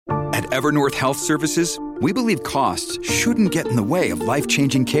Evernorth Health Services, we believe costs shouldn't get in the way of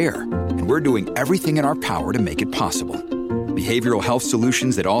life-changing care, and we're doing everything in our power to make it possible. Behavioral health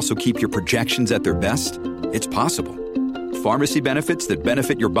solutions that also keep your projections at their best? It's possible. Pharmacy benefits that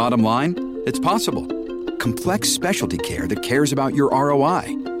benefit your bottom line? It's possible. Complex specialty care that cares about your ROI?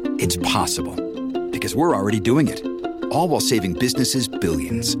 It's possible. Because we're already doing it. All while saving businesses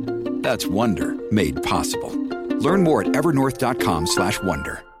billions. That's Wonder made possible. Learn more at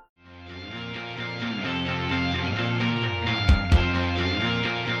evernorth.com/wonder.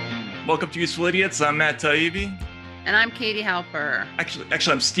 Welcome to Useful Idiots. I'm Matt Taibbi. And I'm Katie Halper. Actually,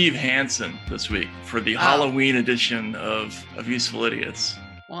 I'm Steve Hansen this week for the Halloween edition of Useful Idiots.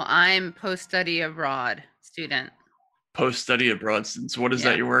 Well, I'm post-study abroad student. Post-study abroad student. So what is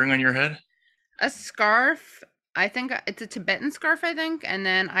that you're wearing on your head? A scarf. I think it's a Tibetan scarf, I think. And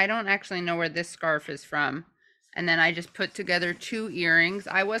then I don't actually know where this scarf is from. And then I just put together 2 earrings.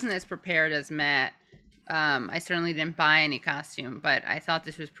 I wasn't as prepared as Matt. I certainly didn't buy any costume, but I thought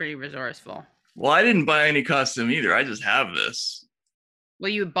this was pretty resourceful. Well, I didn't buy any costume either. I just have this. Well,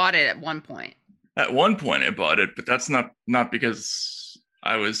 you bought it at one point. At one point I bought it, but that's not because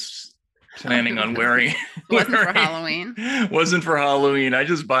I was planning on wearing it. Wasn't for Halloween? Wasn't for Halloween. I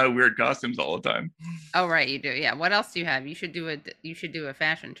just buy weird costumes all the time. Oh, right, you do. Yeah. What else do you have? You should do a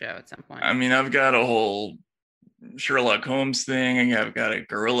fashion show at some point. I mean, I've got a whole Sherlock Holmes thing. I've got a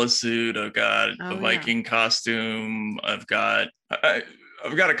gorilla suit. I've got a Viking costume. I've got a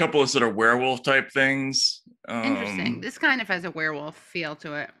couple of sort of werewolf type things. Interesting. This kind of has a werewolf feel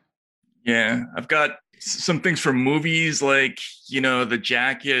to it. Yeah, I've got some things from movies, like, the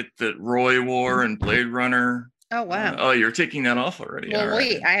jacket that Roy wore in Blade Runner. Oh wow! Oh, you're taking that off already. Well, all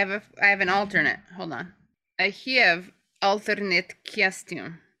right. Wait, I have an alternate. Hold on. I have alternate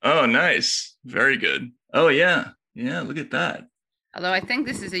costume. Oh, nice. Very good. Oh, yeah. Yeah, look at that. Although I think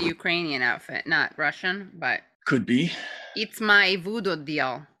this is a Ukrainian outfit, not Russian, but... Could be. It's my voodoo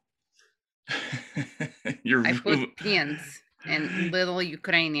deal. I put pins and little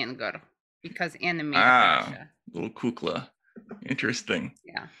Ukrainian girl because enemy of Russia. Little kukla. Interesting.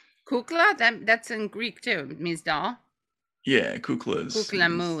 Yeah. Kukla? That's in Greek too. It means doll. Yeah, kukla is...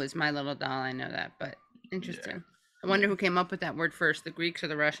 Kukla mu is my little doll. I know that, but interesting. Yeah. I wonder who came up with that word first, the Greeks or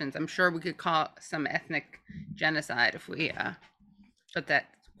the Russians. I'm sure we could call some ethnic genocide if we put that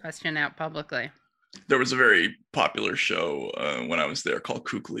question out publicly. There was a very popular show when I was there called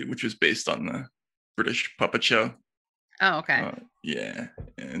Kukli, which was based on the British puppet show. Oh, okay. Yeah,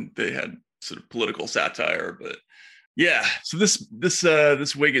 and they had sort of political satire, but yeah. So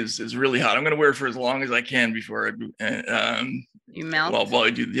this wig is really hot. I'm going to wear it for as long as I can before you melt. Well, while I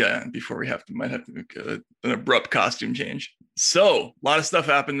do, before we might have to make an abrupt costume change. So a lot of stuff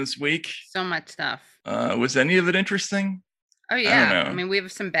happened this week. So much stuff. Was any of it interesting? Oh yeah. I mean, we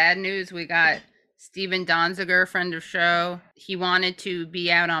have some bad news. We got Steven Donziger, friend of show. He wanted to be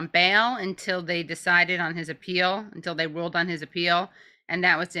out on bail until they decided on his appeal, until they ruled on his appeal, and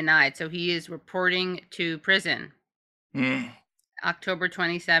that was denied. So he is reporting to prison. October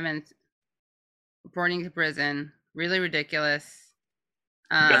 27th, reporting to prison. Really ridiculous.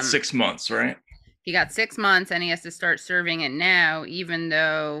 He got 6 months, right? He got 6 months, and he has to start serving it now, even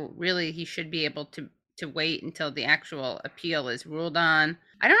though really he should be able to wait until the actual appeal is ruled on.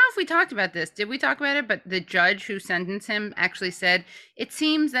 I don't know if we talked about this. Did we talk about it? But the judge who sentenced him actually said, it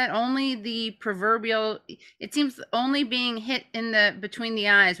seems that only being hit between the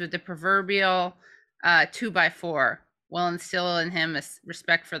eyes with the proverbial 2x4 will instill in him a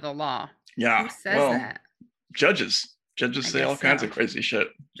respect for the law. Yeah. Who says that? Judges say all kinds of crazy shit.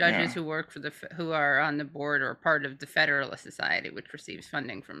 Judges who work who are on the board or part of the Federalist Society, which receives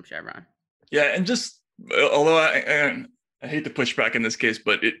funding from Chevron. Yeah, and although I hate to push back in this case,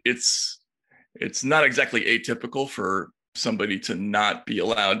 but it's not exactly atypical for somebody to not be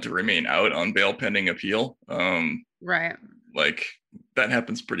allowed to remain out on bail pending appeal. Right. Like that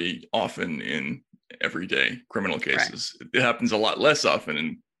happens pretty often in everyday criminal cases. Right. It happens a lot less often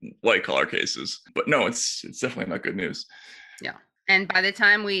in white collar cases, but no, it's definitely not good news. Yeah. And by the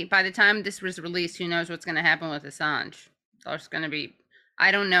time this was released, who knows what's going to happen with Assange? There's going to be,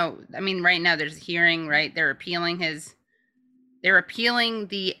 I don't know. I mean, right now there's a hearing, right? They're appealing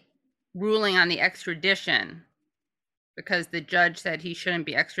the ruling on the extradition because the judge said he shouldn't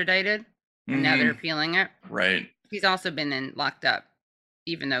be extradited, and now they're appealing it. Right. He's also been locked up,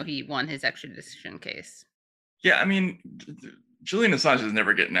 even though he won his extradition case. Yeah, I mean, Julian Assange is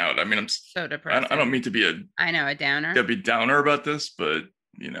never getting out. I mean, I'm so depressed. I don't mean to be a downer. Debbie Downer about this, but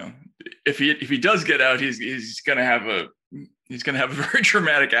if he does get out, he's gonna have a very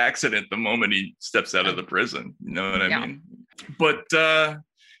traumatic accident the moment he steps out of the prison. You know what I mean? But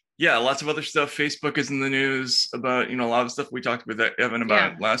Yeah, lots of other stuff. Facebook is in the news about, a lot of stuff we talked with Evan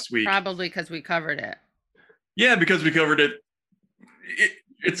about last week. Probably because we covered it. Yeah, because we covered it.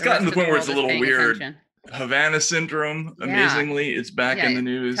 It's gotten to the point where it's a little weird. Attention. Havana syndrome, amazingly, it's back in the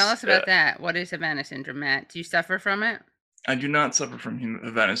news. Tell us about that. What is Havana syndrome, Matt? Do you suffer from it? I do not suffer from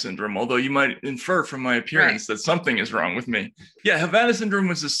Havana syndrome, although you might infer from my appearance that something is wrong with me. Yeah, Havana syndrome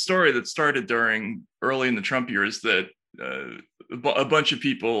was a story that started early in the Trump years that a bunch of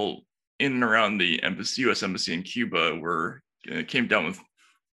people in and around the U.S. embassy in Cuba came down with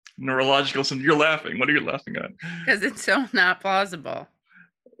neurological symptoms. You're laughing. What are you laughing at? Because it's so not plausible.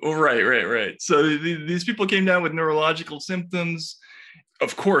 Oh, right. So these people came down with neurological symptoms.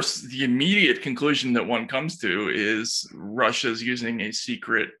 Of course, the immediate conclusion that one comes to is Russia's using a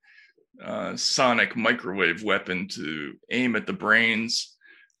secret sonic microwave weapon to aim at the brains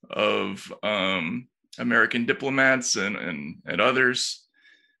of American diplomats and others.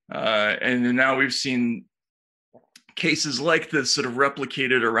 And now we've seen cases like this sort of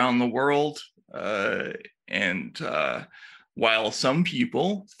replicated around the world. While some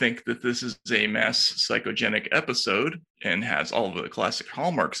people think that this is a mass psychogenic episode and has all the classic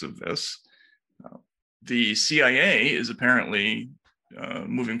hallmarks of this, the CIA is apparently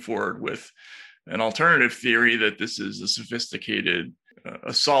moving forward with an alternative theory that this is a sophisticated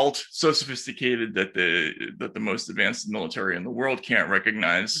assault, so sophisticated that the most advanced military in the world can't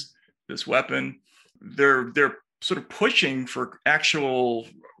recognize this weapon. They're sort of pushing for actual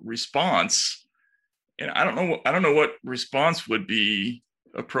response. And I don't know what response would be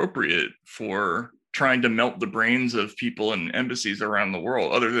appropriate for trying to melt the brains of people in embassies around the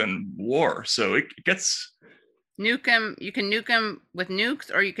world other than war. So it gets... Nuke them. You can nuke them with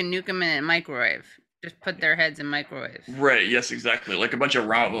nukes, or you can nuke them in a microwave. Just put their heads in microwaves. Right. Yes, exactly. Like a bunch of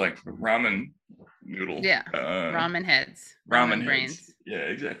ramen noodle. Yeah. Ramen heads. Ramen brains. Heads. Yeah,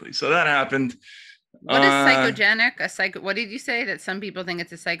 exactly. So that happened. What is psychogenic? What did you say? That some people think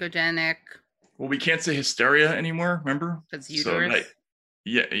it's a psychogenic... Well, we can't say hysteria anymore, remember? Because uterus.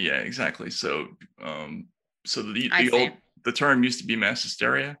 Yeah, exactly. So the term used to be mass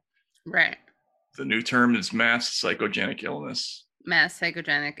hysteria. Right. The new term is mass psychogenic illness. Mass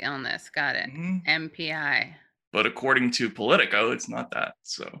psychogenic illness. Got it. Mm-hmm. MPI. But according to Politico, it's not that.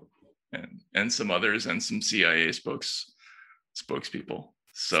 So, and some others and some CIA spokespeople.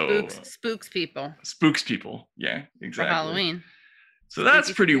 So spookspeople. Yeah, exactly. For Halloween. So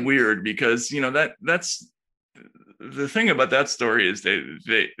that's pretty weird because, that's the thing about that story is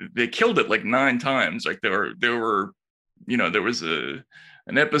they killed it like 9 times. Like there was an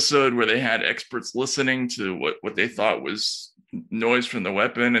episode where they had experts listening to what they thought was noise from the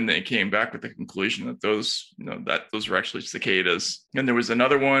weapon, and they came back with the conclusion that those were actually cicadas. And there was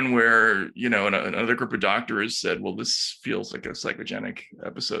another one where, another group of doctors said, well, this feels like a psychogenic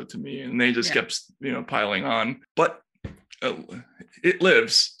episode to me. And they just kept, piling on. But it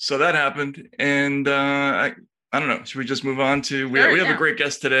lives. So that happened. And I don't know. Should we just move on to, we have a great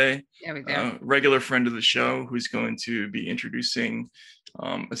guest today. Yeah, we do. Regular friend of the show who's going to be introducing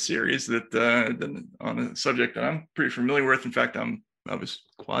a series that on a subject that I'm pretty familiar with. In fact, I was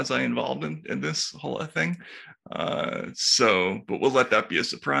quasi involved in this whole thing. But we'll let that be a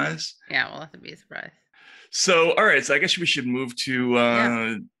surprise. Yeah, we'll let that be a surprise. So, all right. So I guess we should move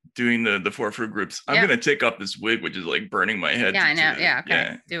to doing the 4 food groups. I'm going to take off this wig, which is like burning my head. Yeah, I know. Yeah,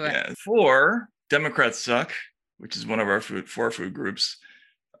 okay. Do it. Yeah. 4, Democrats suck, which is one of our 4 food groups.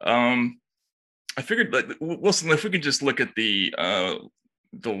 I figured, Wilson, if we could just look at the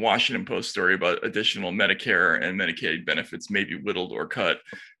Washington Post story about additional Medicare and Medicaid benefits may be whittled or cut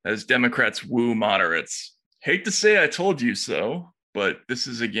as Democrats woo moderates. Hate to say I told you so, but this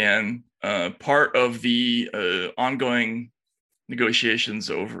is again part of the ongoing negotiations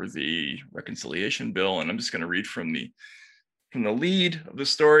over the reconciliation bill. And I'm just going to read from the lead of the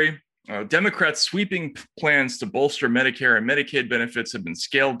story. Democrats' sweeping plans to bolster Medicare and Medicaid benefits have been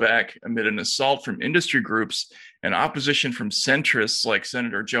scaled back amid an assault from industry groups and opposition from centrists like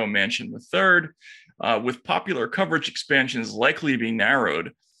Senator Joe Manchin III, with popular coverage expansions likely being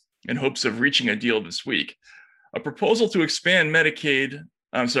narrowed in hopes of reaching a deal this week. A proposal to expand Medicare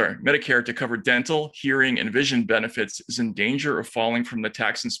to cover dental, hearing, and vision benefits is in danger of falling from the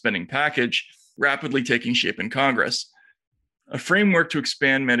tax and spending package, rapidly taking shape in Congress. A framework to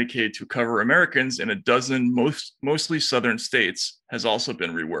expand Medicaid to cover Americans in a dozen mostly southern states has also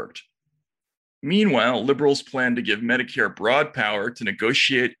been reworked. Meanwhile, liberals' plan to give Medicare broad power to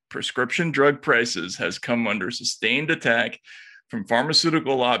negotiate prescription drug prices has come under sustained attack from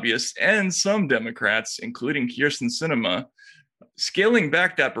pharmaceutical lobbyists and some Democrats, including Kyrsten Sinema, scaling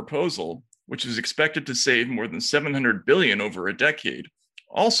back that proposal, which is expected to save more than $700 billion over a decade,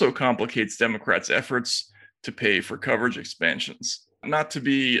 also complicates Democrats' efforts to pay for coverage expansions. Not to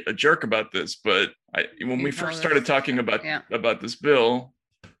be a jerk about this, but when we first started talking about this bill,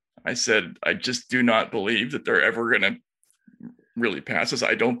 I said, I just do not believe that they're ever going to really pass this.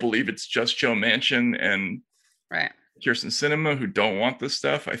 I don't believe it's just Joe Manchin and Kyrsten Sinema who don't want this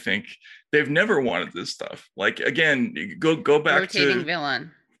stuff. I think they've never wanted this stuff. Like, again, go back to rotating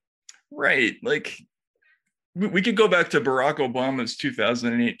villain. Right. Like, we could go back to Barack Obama's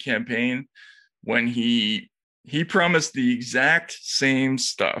 2008 campaign when he promised the exact same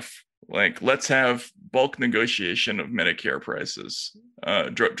stuff. Like, let's have bulk negotiation of Medicare prices,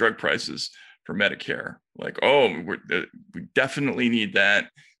 drug prices for Medicare. Like, we definitely need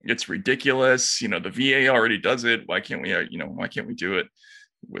that. It's ridiculous. The VA already does it. Why can't we? Why can't we do it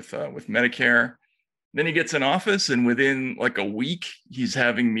with Medicare? Then he gets in office, and within like a week, he's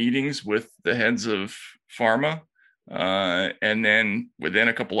having meetings with the heads of pharma, and then within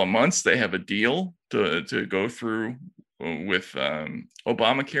a couple of months, they have a deal to go through with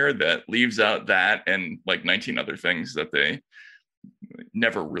Obamacare that leaves out that and like 19 other things that they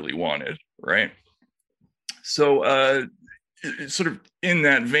never really wanted, right? So sort of in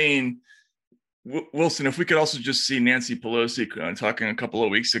that vein, Wilson, if we could also just see Nancy Pelosi talking a couple of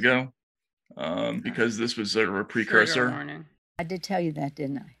weeks ago, because this was sort of a precursor. I did tell you that,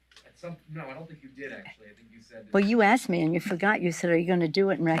 didn't I? No, I don't think you did, actually. I think you said... Well, you asked me and you forgot. You said, are you going to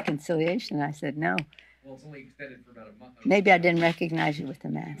do it in reconciliation? And I said, no. Well, it's only extended for about a month. Maybe I didn't recognize you with the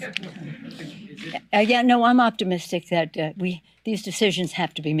mask. No, I'm optimistic that these decisions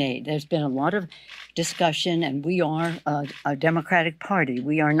have to be made. There's been a lot of discussion, and we are a Democratic Party.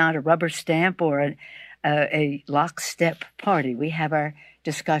 We are not a rubber stamp or a lockstep party. We have our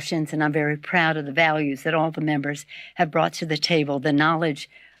discussions, and I'm very proud of the values that all the members have brought to the table, the knowledge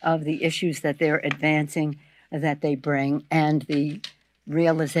of the issues that they're advancing, that they bring, and the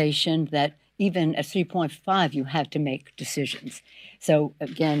realization that even at 3.5, you have to make decisions. So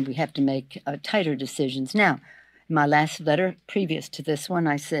again, we have to make tighter decisions. Now, in my last letter previous to this one,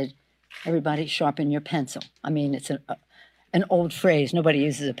 I said, everybody sharpen your pencil. I mean, it's an old phrase. Nobody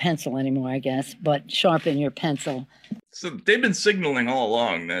uses a pencil anymore, I guess, but sharpen your pencil. So they've been signaling all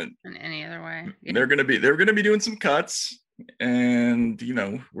along that in any other way, they're going to be doing some cuts. And,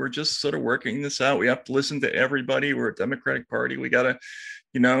 we're just sort of working this out. We have to listen to everybody. We're a Democratic Party. We got to,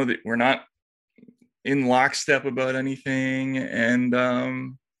 that we're not in lockstep about anything. And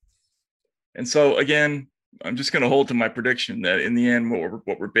so, again, I'm just going to hold to my prediction that in the end,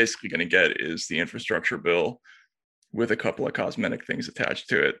 what we're basically going to get is the infrastructure bill with a couple of cosmetic things attached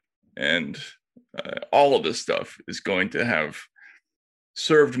to it. And all of this stuff is going to have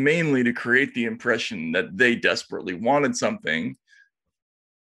served mainly to create the impression that they desperately wanted something,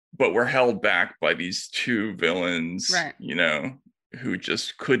 but were held back by these two villains, right, who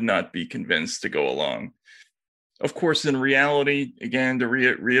just could not be convinced to go along. Of course, in reality, again, to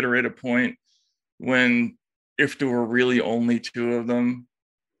reiterate a point, if there were really only two of them,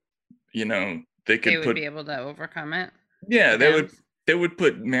 they would be able to overcome it. Yeah, they would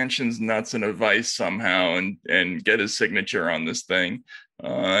put Manchin's nuts in a vice somehow and get his signature on this thing,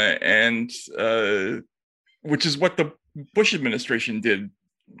 which is what the Bush administration did,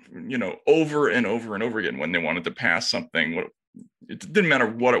 over and over and over again when they wanted to pass something. It didn't matter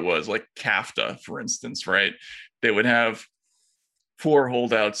what it was, like CAFTA, for instance, right? They would have 4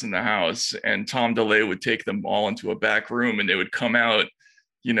 holdouts in the House, and Tom DeLay would take them all into a back room, and they would come out,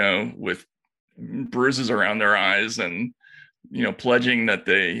 with bruises around their eyes and pledging that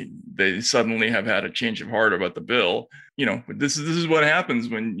they suddenly have had a change of heart about the bill. This is what happens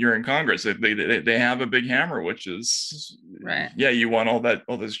when you're in Congress. They have a big hammer, which is, right, yeah, you want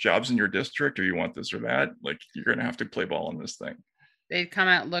all those jobs in your district, or you want this or that. Like, you're going to have to play ball on this thing. They'd come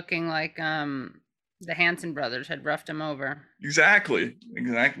out looking like the Hanson brothers had roughed him over. Exactly.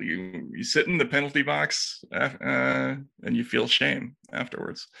 You sit in the penalty box and you feel shame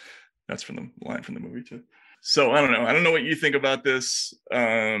afterwards. That's from the line from the movie too. So I don't know what you think about this,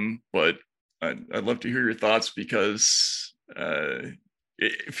 but I'd love to hear your thoughts, because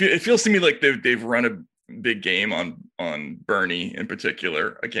it feels to me like they've run a big game on Bernie in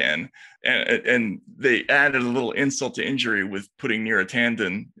particular again, and they added a little insult to injury with putting Neera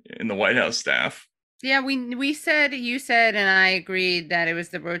Tanden in the White House staff. Yeah, you said, and I agreed that it was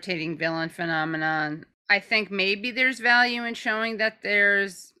the rotating villain phenomenon. I think maybe there's value in showing that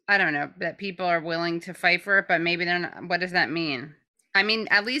there's, I don't know, that people are willing to fight for it, but maybe they're not. What does that mean? I mean,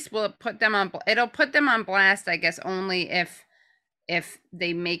 at least it'll put them on blast, I guess, only if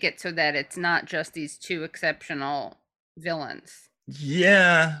they make it so that it's not just these two exceptional villains.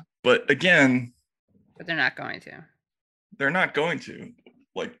 Yeah, but again, they're not going to. They're not going to.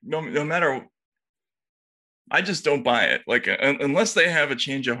 Like no matter, I just don't buy it. Like unless they have a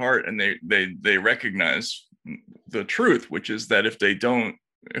change of heart and they recognize the truth, which is that if they don't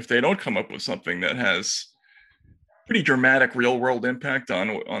come up with something that has pretty dramatic real world impact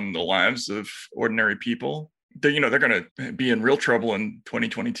on the lives of ordinary people, they're going to be in real trouble in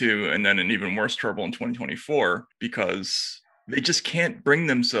 2022 and then in even worse trouble in 2024, because they just can't bring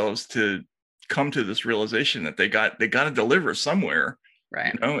themselves to come to this realization that they got to deliver somewhere.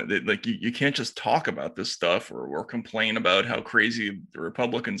 Right. Like you can't just talk about this stuff or complain about how crazy the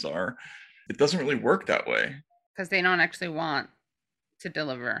Republicans are. It doesn't really work that way. Because they don't actually want to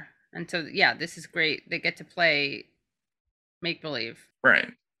deliver. And so, yeah, this is great. They get to play make-believe.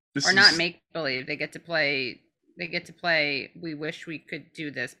 Right. Not make-believe. They get to play, we wish we could do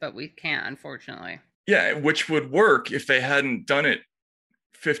this, but we can't, unfortunately. Yeah, which would work if they hadn't done it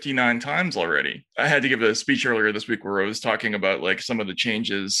 59 times already. I had to give a speech earlier this week where I was talking about like some of the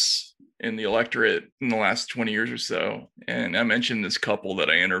changes in the electorate in the last 20 years or so. And I mentioned this couple that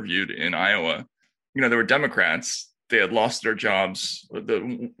I interviewed in Iowa. They were Democrats. They had lost their jobs.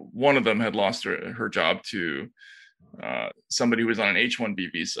 One of them had lost her job to somebody who was on an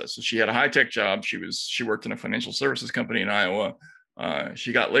H-1B visa. So she had a high-tech job. She worked in a financial services company in Iowa.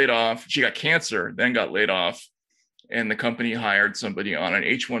 She got laid off. She got cancer, then got laid off. And the company hired somebody on an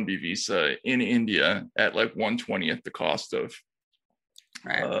H-1B visa in India at like 1/20th the cost of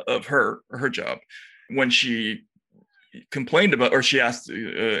her job. When she complained about, or she asked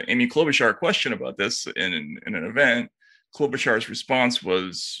Amy Klobuchar a question about this in an event, Klobuchar's response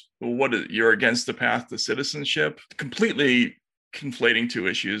was, well, you're against the path to citizenship? Completely conflating two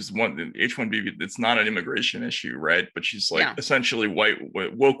issues. One, the H-1B, it's not an immigration issue, right? But she's like essentially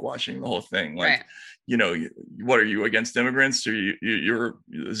woke washing the whole thing. Like, what are you, against immigrants? Or you're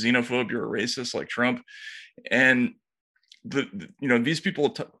a xenophobe? You're a racist like Trump? And these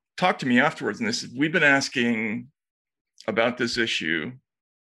people talked to me afterwards, and they said, we've been asking about this issue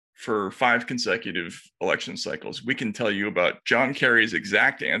for 5 consecutive election cycles. We can tell you about John Kerry's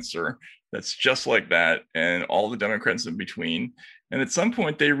exact answer that's just like that, and all the Democrats in between. And at some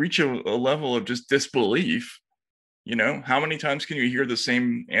point they reach a level of just disbelief. How many times can you hear the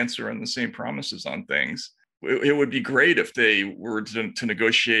same answer and the same promises on things? It would be great if they were to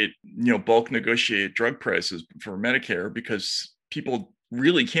negotiate, bulk negotiate drug prices for Medicare, because people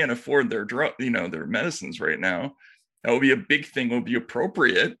really can't afford their their medicines right now. That would be a big thing. It would be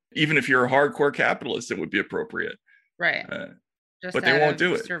appropriate. Even if you're a hardcore capitalist, it would be appropriate. Right. But they won't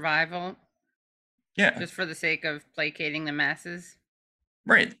do it. Survival. Yeah. Just for the sake of placating the masses.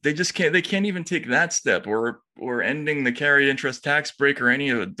 Right. They just can't. They can't even take that step, or ending the carried interest tax break, or any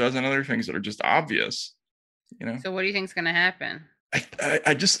of a dozen other things that are just obvious. So what do you think is going to happen?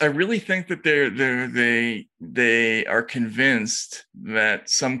 I really think that they are convinced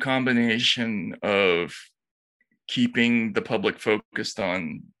that some combination of keeping the public focused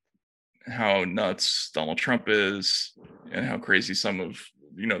on how nuts Donald Trump is and how crazy some of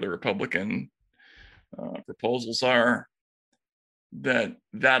the Republican proposals are,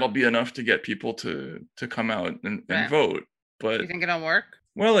 that'll be enough to get people to come out and vote. But you think it'll work?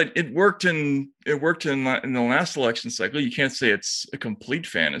 Well, it worked in the last election cycle. You can't say it's a complete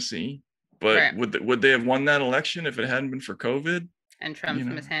fantasy, but would they have won that election if it hadn't been for COVID? And Trump's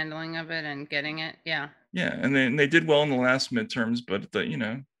mishandling of it and getting it, yeah. Yeah, and they did well in the last midterms, but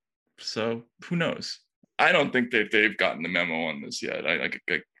so who knows? I don't think that they've gotten the memo on this yet.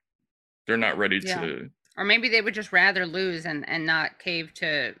 They're not ready to. Or maybe they would just rather lose and not cave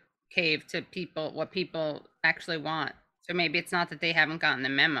to people, what people actually want. So maybe it's not that they haven't gotten the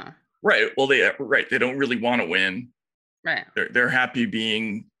memo. Right. Well, they don't really want to win. Right. They're happy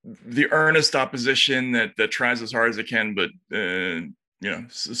being the earnest opposition that tries as hard as it can, but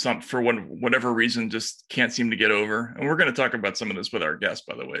some for whatever reason just can't seem to get over. And we're going to talk about some of this with our guest,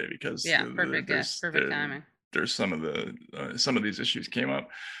 by the way, because perfect timing. There's some of these issues came up,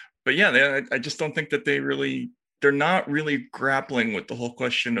 but I just don't think that they're not really grappling with the whole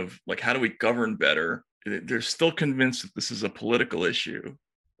question of like, how do we govern better? They're still convinced that this is a political issue,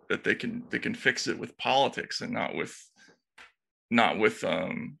 that they can fix it with politics and not with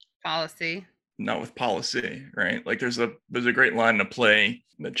policy. Not with policy, right? Like there's a great line in a play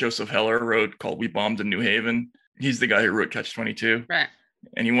that Joseph Heller wrote called "We Bombed in New Haven." He's the guy who wrote Catch-22, right?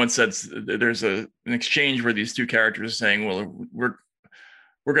 And he once said there's an exchange where these two characters are saying, "Well, we're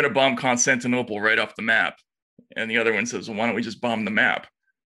going to bomb Constantinople right off the map," and the other one says, "Well, why don't we just bomb the map?"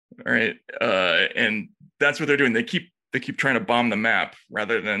 All right, and that's what they're doing. They keep trying to bomb the map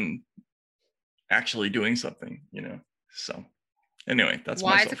rather than actually doing something, So. Anyway, that's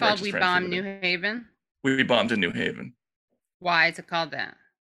why is it called "We Bombed New Haven"? We bombed in New Haven. Why is it called that?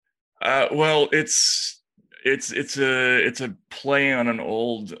 Well, it's a play on an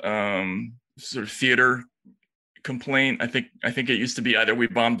old sort of theater complaint. I think it used to be either we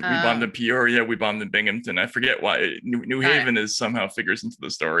bombed in Peoria, we bombed in Binghamton. I forget why. New Haven is somehow figures into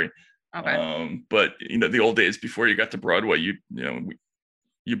the story. Okay. But the old days before you got to Broadway,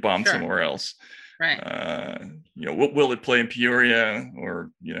 you bombed somewhere else. Right. Will it play in Peoria,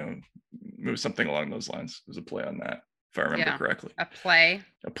 or it was something along those lines. There's a play on that, if I remember correctly. A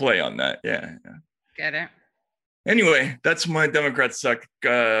play on that. Yeah. Get it. Anyway, that's my Democrat suck.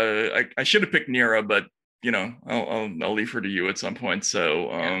 I should have picked Nira, but I'll leave her to you at some point. So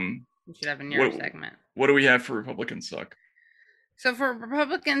we should have a Nira segment. What do we have for Republican suck? So for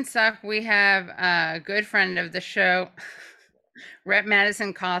Republican suck, we have a good friend of the show, Rep.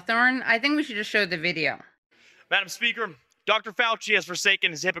 Madison Cawthorn. I think we should just show the video. Madam Speaker, Dr. Fauci has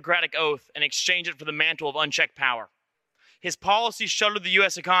forsaken his Hippocratic oath and exchanged it for the mantle of unchecked power. His policies shuttered the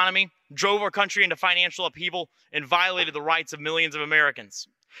U.S. economy, drove our country into financial upheaval, and violated the rights of millions of Americans.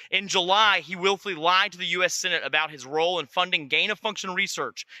 In July, he willfully lied to the U.S. Senate about his role in funding gain-of-function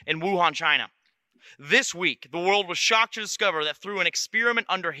research in Wuhan, China. This week, the world was shocked to discover that through an experiment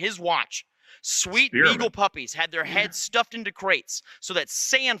under his watch, sweet beagle puppies had their heads stuffed into crates so that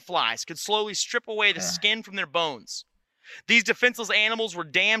sandflies could slowly strip away the skin from their bones. These defenseless animals were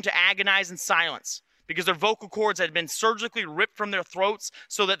damned to agonize in silence because their vocal cords had been surgically ripped from their throats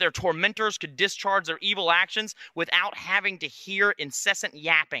so that their tormentors could discharge their evil actions without having to hear incessant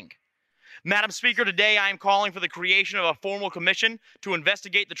yapping. Madam Speaker, today I am calling for the creation of a formal commission to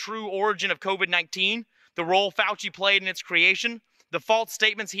investigate the true origin of COVID-19, the role Fauci played in its creation, the false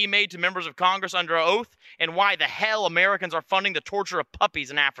statements he made to members of Congress under oath, and why the hell Americans are funding the torture of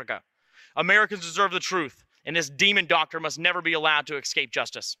puppies in Africa. Americans deserve the truth, and this demon doctor must never be allowed to escape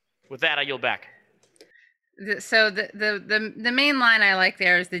justice. With that, I yield back. So the main line I like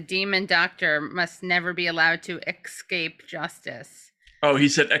there is the demon doctor must never be allowed to escape justice. Oh, he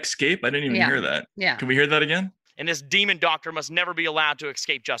said escape? I didn't even hear that. Yeah. Can we hear that again? And this demon doctor must never be allowed to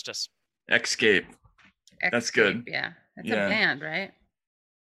escape justice. Escape. That's good. Yeah. That's a band, right?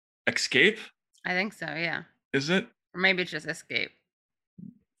 Escape? I think so, yeah. Is it? Or maybe it's just escape.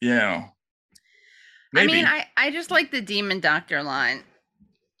 Yeah. Maybe. I mean, I just like the demon doctor line.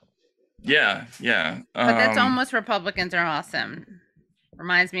 Yeah. But that's almost Republicans are awesome.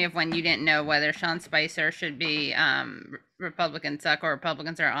 Reminds me of when you didn't know whether Sean Spicer should be Republican suck or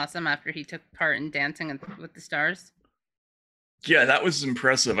Republicans are awesome after he took part in Dancing with the Stars. Yeah, that was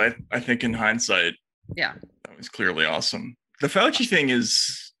impressive. I think in hindsight, yeah, that was clearly awesome. The Fauci thing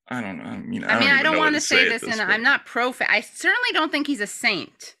is, I don't know. I mean, I don't want to say this, and I'm not pro. I certainly don't think he's a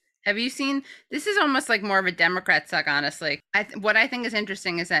saint. Have you seen? This is almost like more of a Democrat suck, honestly. What I think is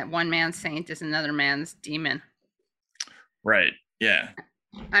interesting is that one man's saint is another man's demon. Right. Yeah.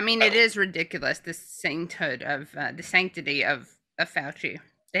 I mean, it is ridiculous, the sainthood of the sanctity of Fauci.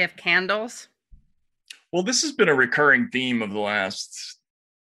 They have candles. Well, this has been a recurring theme of the last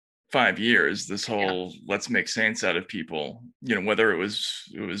 5 years. This whole let's make saints out of people. Whether it was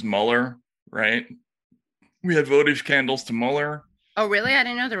Mueller, right? We had votive candles to Mueller. Oh, really? I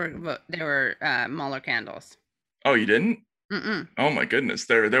didn't know there were Mueller candles. Oh, you didn't? Mm-mm. Oh my goodness,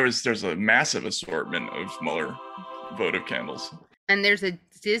 there's a massive assortment of Mueller votive candles. And there's a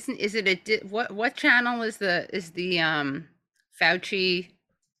Disney. Is it what channel is the Fauci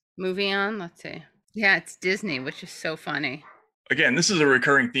movie on? Let's see. Yeah, it's Disney, which is so funny. Again, this is a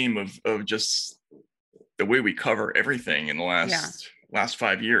recurring theme of just the way we cover everything in the last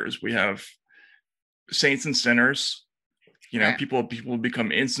 5 years. We have saints and sinners. People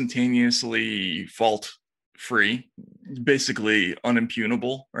become instantaneously fault free, basically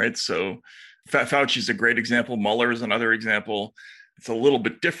unimpugnable, right? So Fauci is a great example. Mueller is another example. It's a little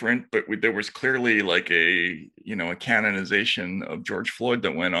bit different, but there was clearly like a canonization of George Floyd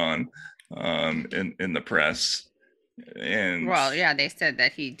that went on in the press. And well, yeah, they said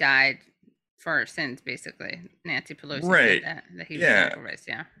that he died for our sins, basically. Nancy Pelosi said that he was sacrificed,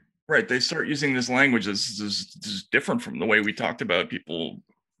 yeah. Right. They start using this language that's different from the way we talked about people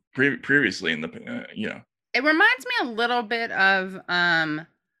previously in the It reminds me a little bit of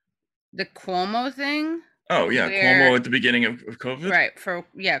the Cuomo thing. Oh yeah, Cuomo at the beginning of COVID. Right,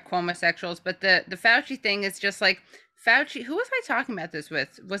 Cuomo sexuals. But the Fauci thing is just like Fauci. Who was I talking about this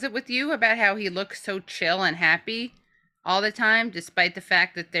with? Was it with you about how he looks so chill and happy all the time, despite the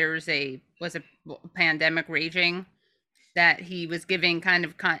fact that there was a pandemic raging, that he was giving kind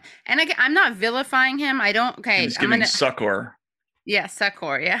of and I'm not vilifying him. I don't. Okay, he's giving succor. Yeah,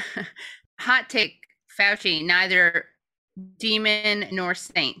 succor. Yeah. Hot take: Fauci, neither demon nor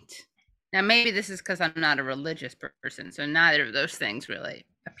saint. Now, maybe this is because I'm not a religious person, so neither of those things really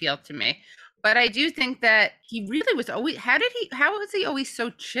appeal to me. But I do think that he really was always, how was he always so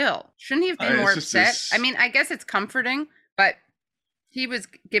chill? Shouldn't he have been more upset? I mean, I guess it's comforting, but he was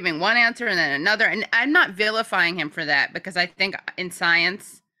giving one answer and then another. And I'm not vilifying him for that, because I think in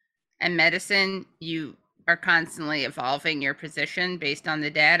science and medicine, you are constantly evolving your position based on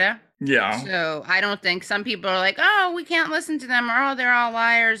the data. Yeah. So I don't think, some people are like, oh, we can't listen to them, or oh, they're all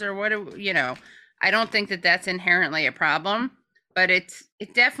liars, or what, I don't think that that's inherently a problem. But it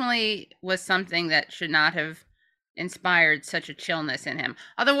definitely was something that should not have inspired such a chillness in him.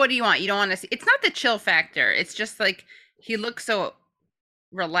 Although, what do you want? You don't want to see. It's not the chill factor. It's just like he looks so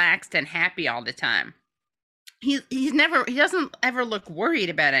relaxed and happy all the time. He doesn't ever look worried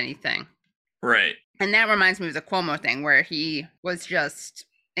about anything. Right. And that reminds me of the Cuomo thing, where he was just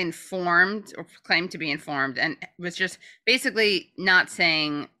informed, or claimed to be informed, and was just basically not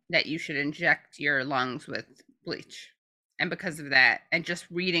saying that you should inject your lungs with bleach. And because of that, and just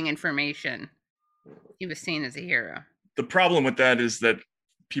reading information, he was seen as a hero. The problem with that is that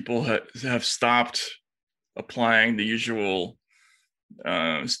people have stopped applying the usual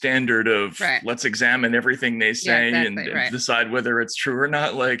standard of let's examine everything they say and decide whether it's true or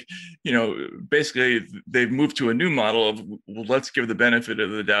not. Like, basically they've moved to a new model of, well, let's give the benefit of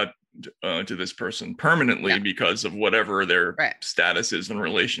the doubt to this person permanently because of whatever their status is in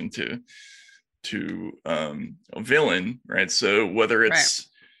relation to a villain, right? So whether it's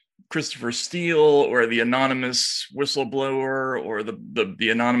Christopher Steele or the anonymous whistleblower or the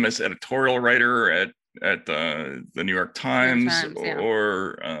anonymous editorial writer at the New York Times,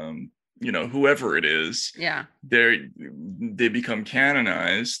 or whoever it is, they become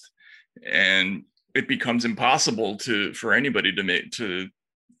canonized, and it becomes impossible for anybody to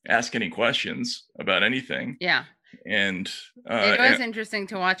ask any questions about anything. Yeah. And it was interesting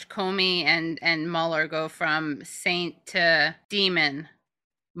to watch Comey and Mueller go from saint to demon,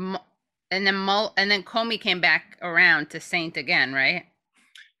 and then Comey came back around to saint again, right?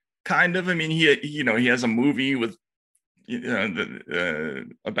 Kind of. I mean, he has a movie with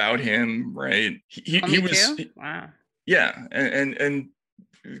about him, right? He was too? Wow. Yeah, and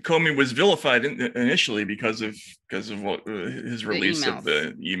Comey was vilified initially because of what his release of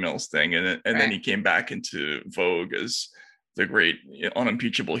the emails thing, and then he came back into vogue as the great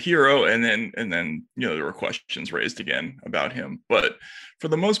unimpeachable hero, and then there were questions raised again about him. But for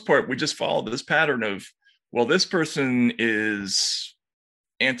the most part, we just followed this pattern of, well, this person is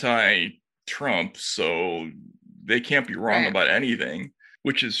anti-Trump, so they can't be wrong about anything,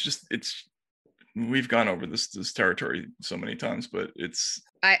 which is just, we've gone over this territory so many times, but it's.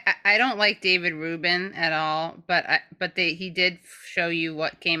 I don't like David Rubin at all, but he did show you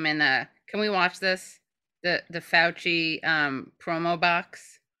what came in. Can we watch this? The Fauci promo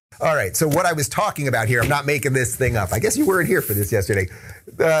box. All right. So what I was talking about here, I'm not making this thing up. I guess you weren't here for this yesterday.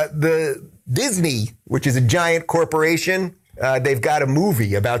 The Disney, which is a giant corporation, they've got a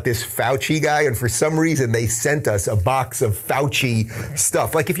movie about this Fauci guy, and for some reason they sent us a box of Fauci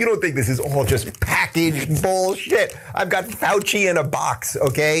stuff. Like, if you don't think this is all just packaged bullshit, I've got Fauci in a box,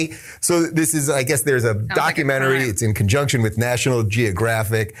 okay? So this is, I guess there's a documentary. Like it's in conjunction with National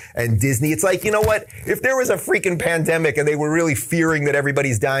Geographic and Disney. It's like, you know what? If there was a freaking pandemic and they were really fearing that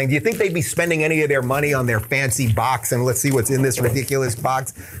everybody's dying, do you think they'd be spending any of their money on their fancy box and let's see what's in this ridiculous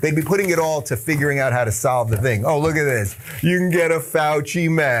box? They'd be putting it all to figuring out how to solve the thing. Oh, look at this. You can get a Fauci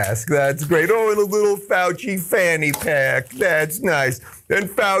mask. That's great. Oh, and a little Fauci fanny pack. That's nice. And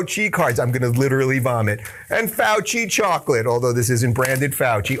Fauci cards. I'm going to literally vomit. And Fauci chocolate, although this isn't branded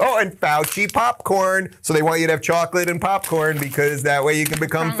Fauci. Oh, and Fauci popcorn. So they want you to have chocolate and popcorn because that way you can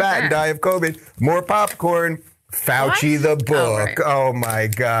become fat and die of COVID. More popcorn. Fauci the book. Oh my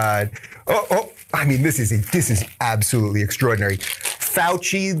God. Oh. I mean, this is absolutely extraordinary.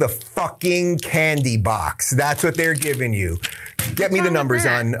 Fauci the fucking candy box. That's what they're giving you. Get me the numbers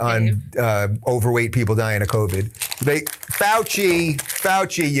on overweight people dying of COVID.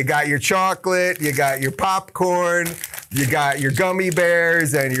 Fauci, you got your chocolate, you got your popcorn, you got your gummy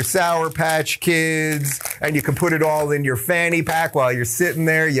bears and your Sour Patch Kids, and you can put it all in your fanny pack while you're sitting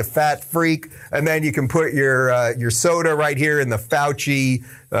there, you fat freak. And then you can put your soda right here in the Fauci.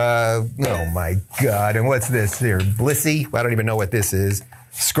 Oh my God! And what's this here? Blissy? I don't even know what this is.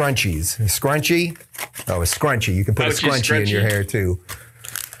 Scrunchies. A scrunchie? Oh, a scrunchie. You can put Fauci a scrunchie in your hair too.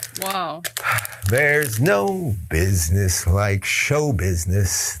 Wow. There's no business like show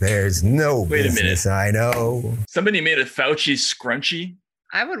business. There's no business. I know. Somebody made a Fauci scrunchie.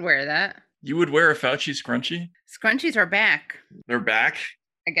 I would wear that. You would wear a Fauci scrunchie? Scrunchies are back. They're back?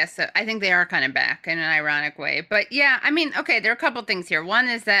 I guess so. I think they are kind of back in an ironic way. But yeah, I mean, okay, there are a couple things here. One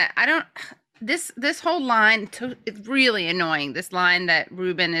is that this whole line, it's really annoying. This line that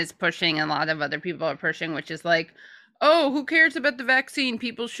Rubin is pushing and a lot of other people are pushing, which is like, oh, who cares about the vaccine?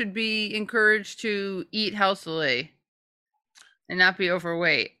 People should be encouraged to eat healthily and not be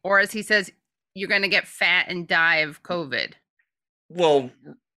overweight. Or as he says, you're going to get fat and die of COVID. Well,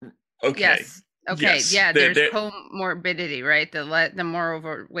 okay. Yes. Okay. Yes. Yeah. There's comorbidity, right? The more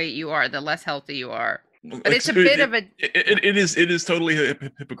overweight you are, the less healthy you are. But it's a bit of a. It is totally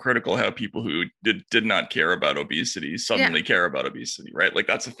hypocritical how people who did not care about obesity suddenly care about obesity, right? Like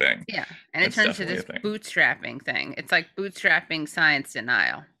that's a thing. Yeah, and it turns into this bootstrapping thing. It's like bootstrapping science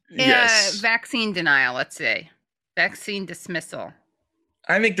denial. Yes. Vaccine denial. Let's say vaccine dismissal.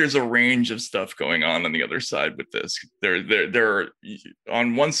 I think there's a range of stuff going on the other side with this. There are,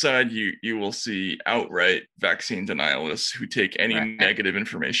 on one side, you will see outright vaccine denialists who take any negative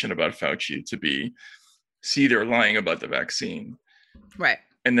information about Fauci to be, see, they're lying about the vaccine. Right.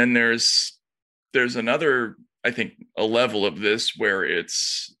 And then there's another, I think, a level of this where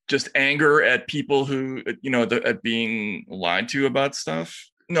it's just anger at people who, at being lied to about stuff.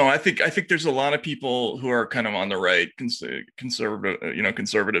 No, I think there's a lot of people who are kind of on the right,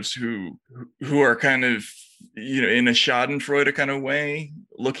 conservatives who are kind of, in a Schadenfreude kind of way,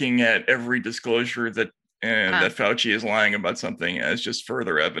 looking at every disclosure that Fauci is lying about something as just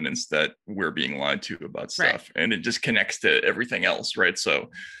further evidence that we're being lied to about stuff. Right. And it just connects to everything else, right? So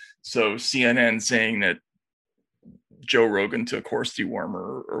CNN saying that Joe Rogan took horse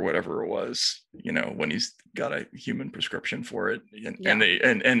dewormer or whatever it was, when he's got a human prescription for it,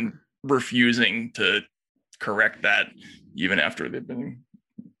 and refusing to correct that even after they've been,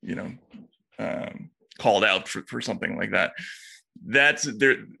 called out for something like that. That's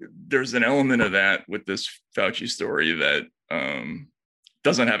there's an element of that with this Fauci story that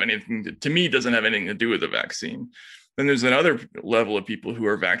doesn't have anything to do with the vaccine. Then there's another level of people who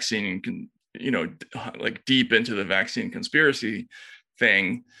are vaccine like deep into the vaccine conspiracy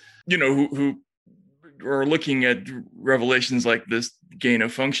thing, who are looking at revelations like this gain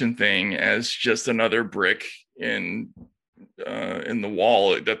of function thing as just another brick in the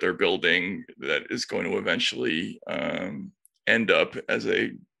wall that they're building that is going to eventually end up as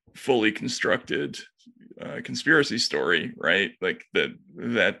a fully constructed conspiracy story, right? Like that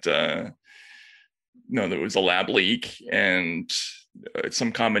there was a lab leak and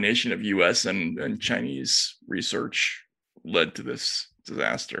some combination of U.S. and Chinese research led to this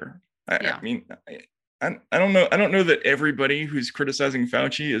disaster. I mean, I don't know. I don't know that everybody who's criticizing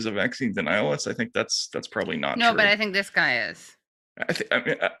Fauci is a vaccine denialist. I think that's probably not true. No, but I think this guy is.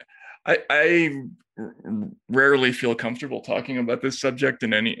 I rarely feel comfortable talking about this subject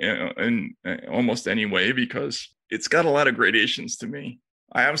in almost any way because it's got a lot of gradations to me.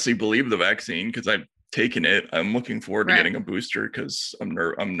 I obviously believe the vaccine because I've taken it. I'm looking forward to getting a booster because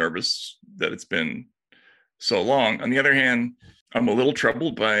I'm nervous that it's been so long. On the other hand, I'm a little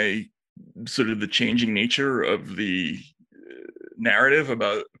troubled by sort of the changing nature of the narrative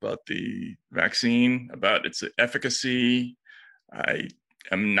about the vaccine, about its efficacy. I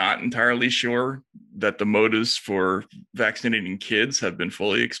am not entirely sure that the motives for vaccinating kids have been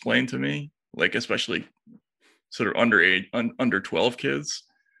fully explained to me, like especially sort of under 12 kids.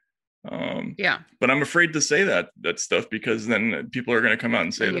 But I'm afraid to say that stuff because then people are going to come out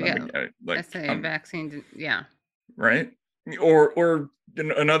and say vaccine. Yeah. Right. Or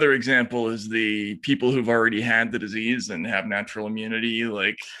another example is the people who've already had the disease and have natural immunity.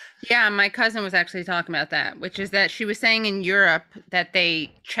 Like, yeah, my cousin was actually talking about that, which is that she was saying in Europe that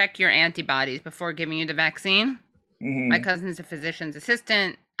they check your antibodies before giving you the vaccine. Mm-hmm. My cousin's a physician's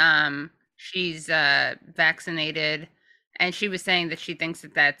assistant. She's vaccinated, and she was saying that she thinks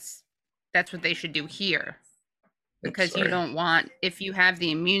that that's what they should do here, because you don't want, if you have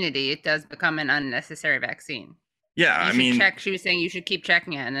the immunity, it does become an unnecessary vaccine. Yeah, she was saying you should keep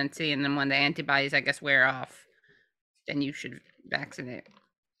checking it and then when the antibodies, I guess, wear off, then you should vaccinate.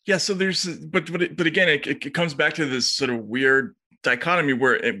 Yeah, so there's, but again, it comes back to this sort of weird dichotomy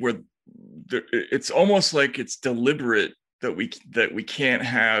where it's almost like it's deliberate that we can't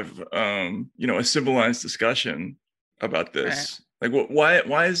have a civilized discussion about this. Right. Like,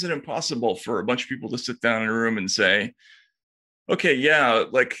 why is it impossible for a bunch of people to sit down in a room and say, okay, yeah,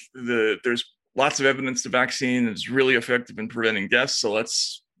 like there's lots of evidence the vaccine is really effective in preventing deaths, so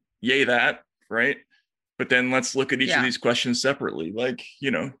let's yay that, right? But then let's look at each of these questions separately. Like,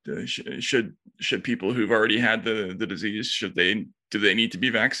 should people who've already had the disease, do they need to be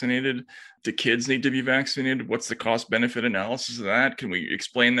vaccinated? Do kids need to be vaccinated? What's the cost benefit analysis of that? Can we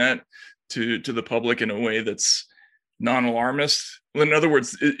explain that to the public in a way that's non-alarmist? In other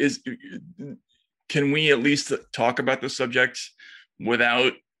words, can we at least talk about the subject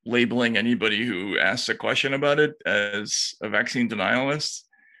without labeling anybody who asks a question about it as a vaccine denialist.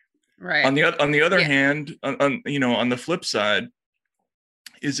 Right. On the other hand, on the flip side,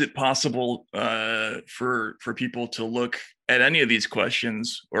 is it possible for people to look at any of these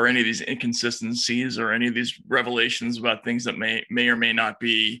questions or any of these inconsistencies or any of these revelations about things that may or may not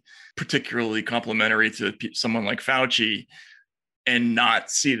be particularly complimentary to someone like Fauci and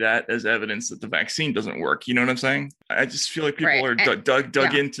not see that as evidence that the vaccine doesn't work? You know what I'm saying? I just feel like people are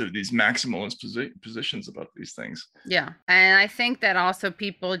dug into these maximalist positions about these things. Yeah. And I think that also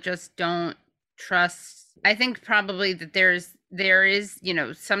people just don't trust. I think probably that there is,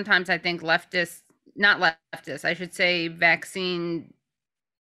 sometimes I think not leftists, I should say vaccine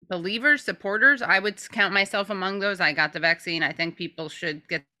believers, supporters. I would count myself among those. I got the vaccine. I think people should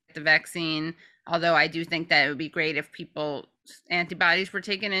get the vaccine. Although I do think that it would be great if people's antibodies were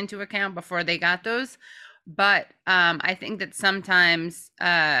taken into account before they got those. But I think that sometimes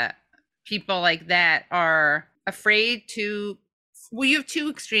people like that are afraid to, well, you have two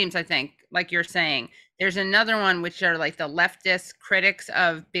extremes, I think, like you're saying. There's another one, which are like the leftist critics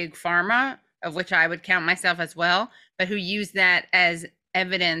of big pharma, of which I would count myself as well, but who use that as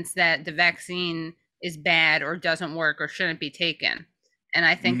evidence that the vaccine is bad or doesn't work or shouldn't be taken. And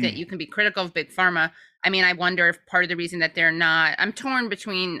I think that you can be critical of big pharma. I mean, I wonder if part of the reason that they're not, I'm torn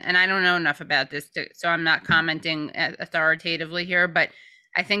between, and I don't know enough about this, so I'm not commenting authoritatively here, but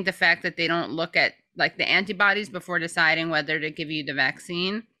I think the fact that they don't look at like the antibodies before deciding whether to give you the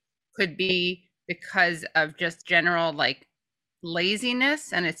vaccine could be because of just general like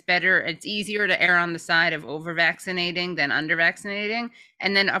laziness, and it's easier to err on the side of over vaccinating than under vaccinating.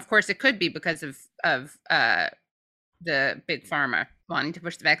 And then of course it could be because of the big pharma wanting to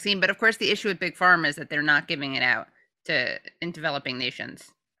push the vaccine. But of course the issue with big pharma is that they're not giving it out in developing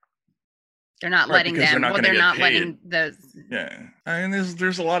nations. They're not letting them. They're not letting those. Yeah, I mean,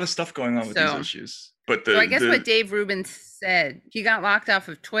 there's a lot of stuff going on with these issues. But so I guess what Dave Rubin said, he got locked off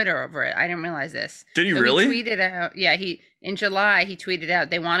of Twitter over it. I didn't realize this. Did he really? He tweeted out. Yeah, in July he tweeted out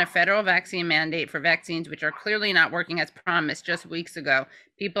they want a federal vaccine mandate for vaccines which are clearly not working as promised. Just weeks ago,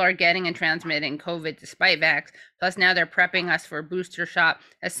 people are getting and transmitting COVID despite vax. Plus now they're prepping us for a booster shot.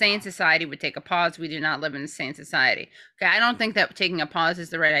 A sane society would take a pause. We do not live in a sane society. Okay, I don't think that taking a pause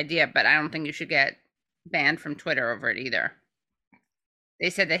is the right idea, but I don't think you should get banned from Twitter over it either. They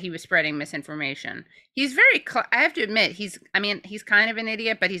said that he was spreading misinformation. He's very, I have to admit, he's kind of an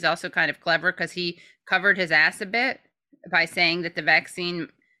idiot, but he's also kind of clever because he covered his ass a bit by saying that the vaccine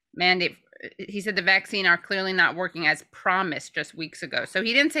mandate, he said the vaccine are clearly not working as promised just weeks ago. So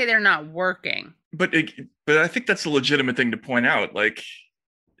he didn't say they're not working. But I think that's a legitimate thing to point out. Like,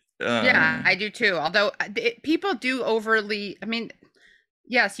 yeah, I do too. Although people do overly, I mean,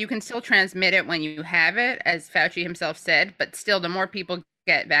 yes, you can still transmit it when you have it, as Fauci himself said, but still the more people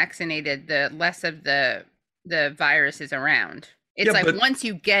get vaccinated, the less of the virus is around. It's once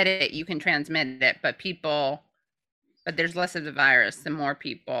you get it, you can transmit it, but there's less of the virus, the more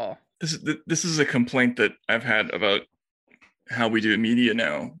people. This is a complaint that I've had about how we do media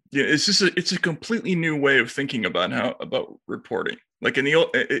now. Yeah, it's a completely new way of thinking about reporting. Like in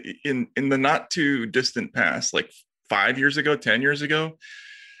the not too distant past, like 5 years ago, 10 years ago,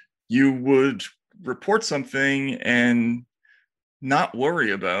 you would report something and not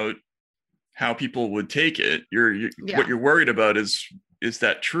worry about how people would take it. What you're worried about is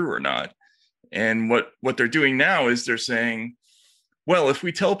that true or not? And what they're doing now is they're saying, well, if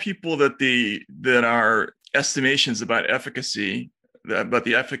we tell people that our estimations about the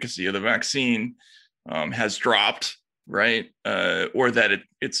efficacy of the vaccine has dropped, right, or that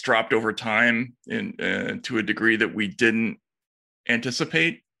it's dropped over time to a degree that we didn't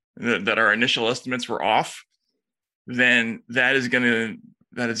anticipate, that our initial estimates were off, then that is going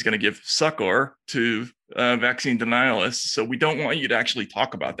to give succor to vaccine denialists. So we don't want you to actually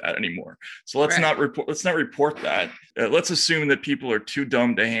talk about that anymore. So let's not report that. Let's assume that people are too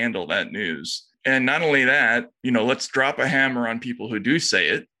dumb to handle that news. And not only that, let's drop a hammer on people who do say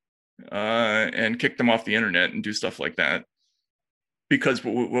it and kick them off the internet and do stuff like that. Because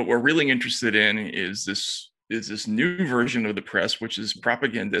what we're really interested in is this new version of the press, which is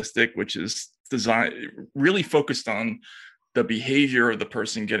propagandistic, which is really focused on the behavior of the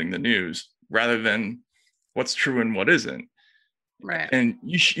person getting the news rather than what's true and what isn't. Right. And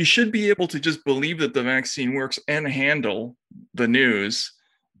you should be able to just believe that the vaccine works and handle the news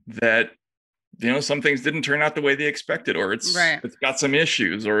that, some things didn't turn out the way they expected, or it's got some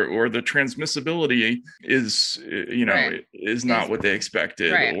issues, or the transmissibility is, is not what they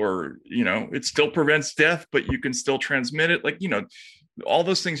expected, or, it still prevents death, but you can still transmit it. Like, all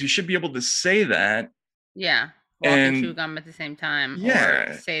those things, you should be able to say that. Yeah. walk and chew gum at the same time,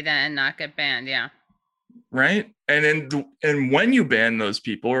 or say that and not get banned. Yeah. Right. And when you ban those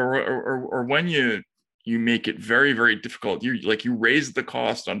people, or when you make it very, very difficult, you raise the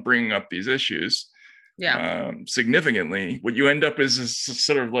cost on bringing up these issues significantly. What you end up is this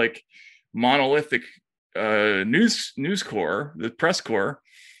sort of like monolithic news corps, the press corps,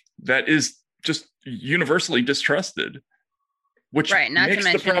 that is just universally distrusted. Which not makes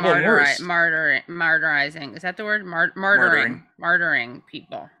to mention martyrizing. Is that the word? Martyring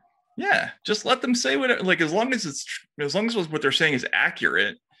people. Yeah, just let them say what, like, as long as what they're saying is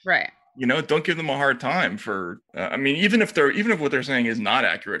accurate. Right. Don't give them a hard time for. I mean, even if what they're saying is not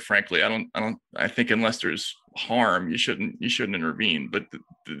accurate, frankly, I think unless there's harm, you shouldn't intervene. But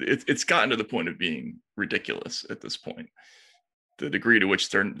it's gotten to the point of being ridiculous at this point. The degree to which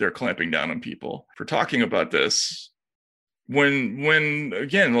they're clamping down on people for talking about this, when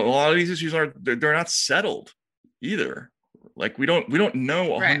again, a lot of these issues they're not settled either. Like we don't know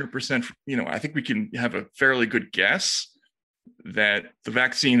 100%. I think we can have a fairly good guess that the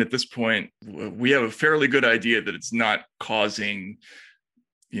vaccine at this point, we have a fairly good idea that it's not causing,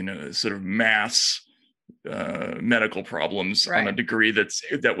 sort of mass medical problems on a degree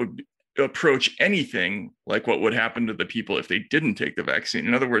that would approach anything like what would happen to the people if they didn't take the vaccine.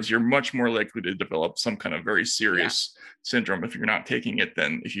 In other words, you're much more likely to develop some kind of very serious syndrome if you're not taking it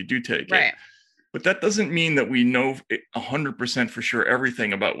than if you do take it. But that doesn't mean that we know 100% for sure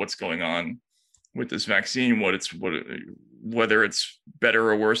everything about what's going on with this vaccine, whether it's better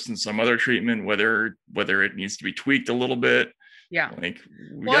or worse than some other treatment, whether it needs to be tweaked a little bit. Yeah. Like,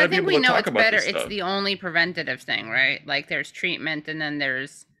 I think we know it's better. It's the only preventative thing, right? Like there's treatment and then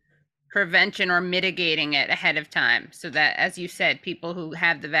there's prevention or mitigating it ahead of time, so that, as you said, people who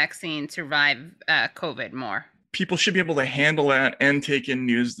have the vaccine survive COVID more. People should be able to handle that and take in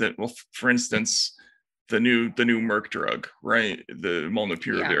news that, well, for instance, the new Merck drug, right? The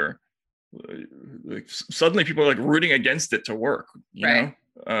molnupiravir. Like suddenly people are like rooting against it to work, you know,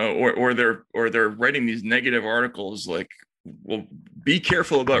 or they're writing these negative articles like, well, be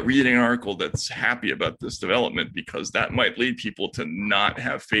careful about reading an article that's happy about this development because that might lead people to not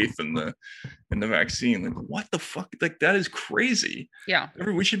have faith in the vaccine. Like, what the fuck? Like, that is crazy. Yeah.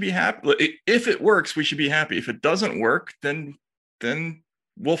 We should be happy. If it works, we should be happy. If it doesn't work, then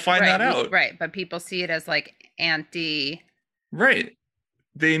we'll find that out. Right. But people see it as like Right.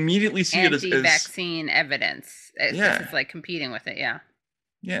 They immediately see it as vaccine evidence. It's like competing with it. Yeah.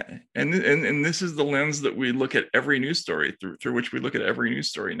 Yeah. And this is the lens that we look at every news story through which we look at every news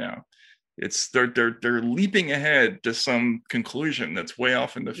story now. It's they're leaping ahead to some conclusion that's way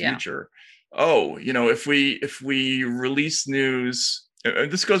off in the future. Oh, if we release news,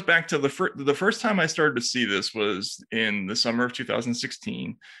 this goes back to the first time I started to see this was in the summer of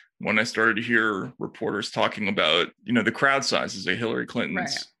 2016, when I started to hear reporters talking about, the crowd sizes of Hillary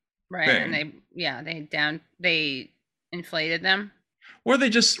Clinton's thing. And they inflated them. Or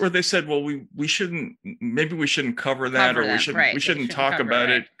they said, well, we shouldn't cover that, or we shouldn't talk about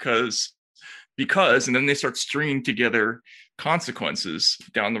it because, and then they start stringing together consequences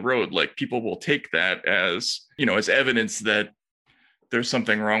down the road. Like, people will take that as evidence that there's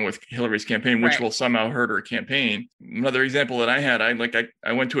something wrong with Hillary's campaign, which will somehow hurt her campaign. Another example that I had, I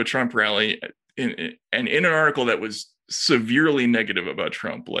went to a Trump rally in an article that was severely negative about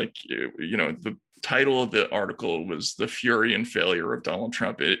Trump. Like, the title of the article was "The Fury and Failure of Donald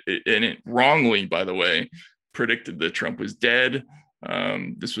Trump." It wrongly, by the way, predicted that Trump was dead.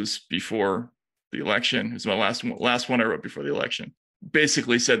 This was before the election. It was my last one I wrote before the election.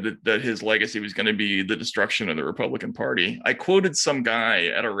 Basically said that his legacy was going to be the destruction of the Republican Party. I quoted some guy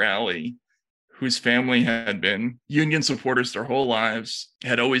at a rally whose family had been union supporters their whole lives,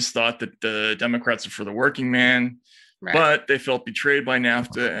 had always thought that the Democrats are for the working man, but they felt betrayed by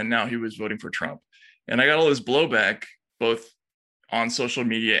NAFTA, and now he was voting for Trump. And I got all this blowback, both on social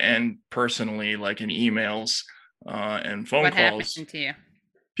media and personally, like in emails and phone calls. What happened to you?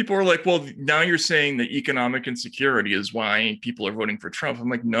 People were like, well, now you're saying that economic insecurity is why people are voting for Trump. I'm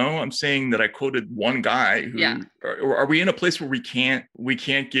like, no, I'm saying that I quoted one guy who, are we in a place where we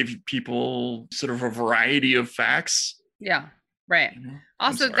can't give people sort of a variety of facts? Yeah. Right.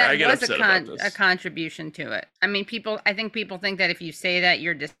 Also, that was a contribution to it. I mean, I think people think that if you say that,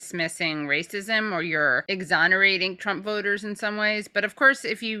 you're dismissing racism or you're exonerating Trump voters in some ways. But of course,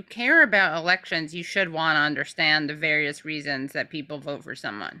 if you care about elections, you should want to understand the various reasons that people vote for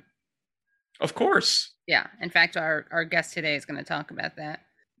someone. Of course. Yeah. In fact, our guest today is going to talk about that.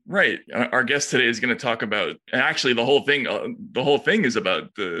 Right. Our guest today is going to talk about, and actually the whole thing is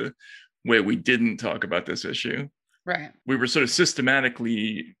about the way we didn't talk about this issue. Right. We were sort of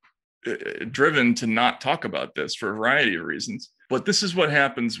systematically driven to not talk about this for a variety of reasons. But this is what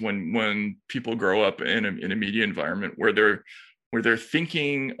happens when people grow up in a media environment where they're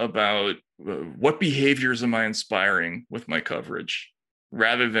thinking about what behaviors am I inspiring with my coverage,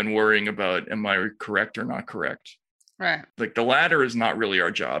 rather than worrying about am I correct or not correct. Right. Like the latter is not really our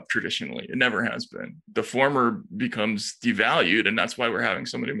job traditionally. It never has been. The former becomes devalued, and that's why we're having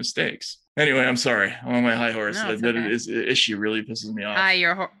so many mistakes. Anyway, I'm sorry. I'm on my high horse. No, that issue really pisses me off.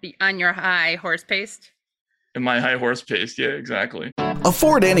 On your high horse paste? In my high horse paste, yeah, exactly.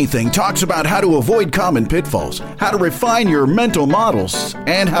 Afford Anything talks about how to avoid common pitfalls, how to refine your mental models,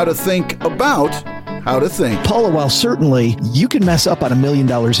 and how to think about how to think. Paula, while certainly you can mess up on $1 million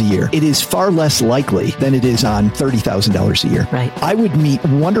a year, it is far less likely than it is on $30,000 a year. Right. I would meet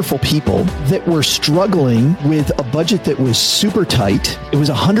wonderful people that were struggling with a budget that was super tight. It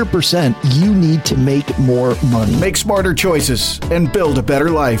was 100%. You need to make more money. Make smarter choices and build a better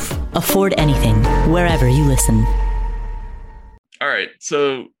life. Afford Anything, wherever you listen. All right.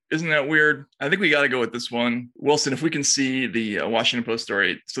 So isn't that weird? I think we got to go with this one. Wilson, if we can see the Washington Post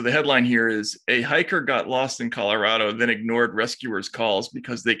story. So the headline here is, a hiker got lost in Colorado, then ignored rescuers' calls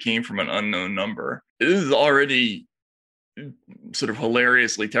because they came from an unknown number. This is already sort of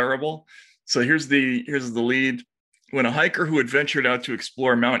hilariously terrible. So here's the lead. When a hiker who had ventured out to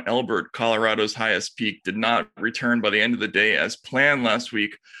explore Mount Elbert, Colorado's highest peak, did not return by the end of the day as planned last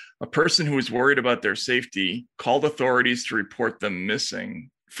week, a person who was worried about their safety called authorities to report them missing.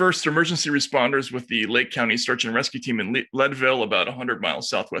 First, emergency responders with the Lake County Search and Rescue Team in Leadville, about 100 miles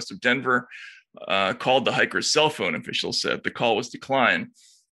southwest of Denver, called the hiker's cell phone, officials said. The call was declined.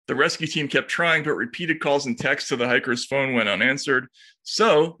 The rescue team kept trying, but repeated calls and texts to the hiker's phone went unanswered.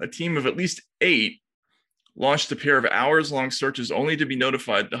 So a team of at least 8 launched a pair of hours-long searches, only to be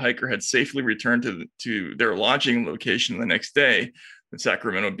notified the hiker had safely returned to their lodging location the next day. The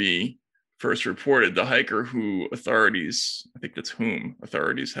Sacramento Bee first reported the hiker, who authorities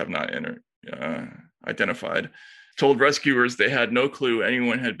have not identified, told rescuers they had no clue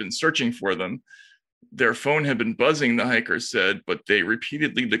anyone had been searching for them. Their phone had been buzzing, the hiker said, but they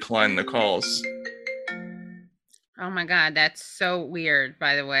repeatedly declined the calls. Oh my God, that's so weird,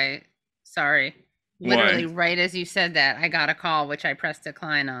 by the way. Sorry. Literally, right as you said that, I got a call, which I pressed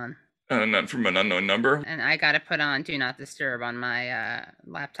decline on. Not from an unknown number. And I got to put on Do Not Disturb on my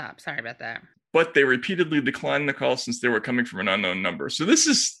laptop. Sorry about that. But they repeatedly declined the call since they were coming from an unknown number. So this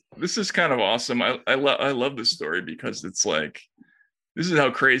is kind of awesome. I love this story because it's like, this is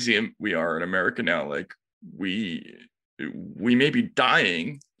how crazy we are in America now. Like we may be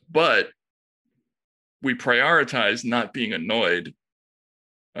dying, but we prioritize not being annoyed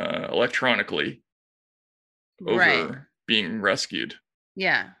electronically over being rescued.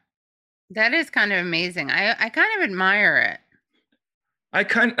 Yeah. That is kind of amazing. I kind of admire it. I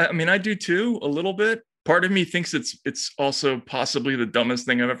do too, a little bit. Part of me thinks it's also possibly the dumbest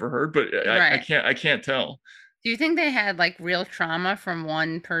thing I've ever heard, but I can't tell. Do you think they had like real trauma from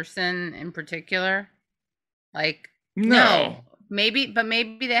one person in particular? Like no. Maybe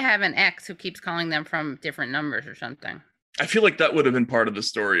they have an ex who keeps calling them from different numbers or something. I feel like that would have been part of the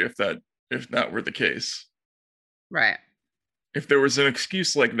story if that were the case. Right. If there was an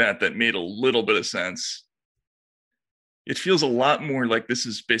excuse like that made a little bit of sense, it feels a lot more like this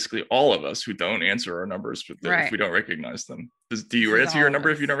is basically all of us who don't answer our numbers if we don't recognize them. Do you answer your number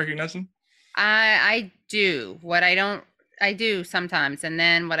if you don't recognize them? I do. I do sometimes. And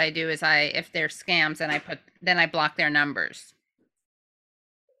then what I do is if they're scams, then I block their numbers.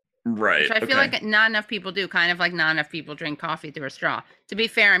 Right. Which I feel like not enough people do, kind of like not enough people drink coffee through a straw. To be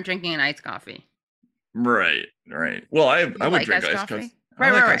fair, I'm drinking an iced coffee. Right. Well, I would drink iced coffee.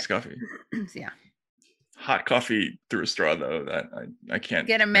 I like iced coffee. Yeah. Hot coffee through a straw, though, that I can't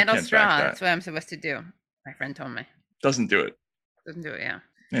get a metal straw. That's what I'm supposed to do. My friend told me. Doesn't do it. Yeah.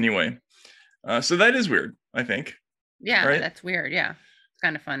 Anyway, so that is weird, I think. Yeah, right? That's weird. Yeah, it's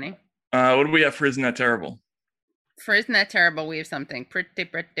kind of funny. What do we have for Isn't That Terrible? For Isn't That Terrible, we have something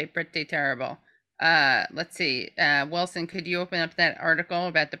pretty terrible. Let's see. Wilson, could you open up that article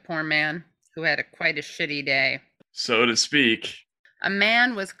about the poor man who had quite a shitty day? So to speak. A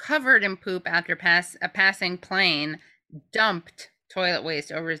man was covered in poop after a passing plane dumped toilet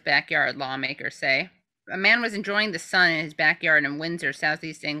waste over his backyard, lawmakers say. A man was enjoying the sun in his backyard in Windsor,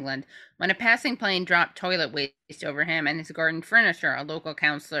 southeast England, when a passing plane dropped toilet waste over him and his garden furniture, a local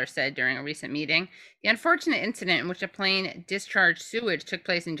councillor said during a recent meeting. The unfortunate incident in which a plane discharged sewage took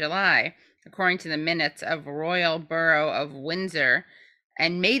place in July, according to the minutes of Royal Borough of Windsor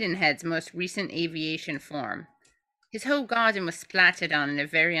and Maidenhead's most recent aviation forum. His whole garden was splattered on in a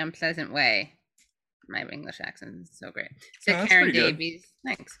very unpleasant way. My English accent is so great. So Karen Davies,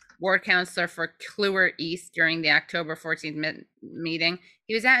 thanks. Ward counselor for Clewer East during the October 14th meeting.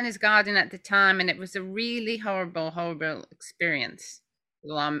 He was out in his garden at the time, and it was a really horrible experience.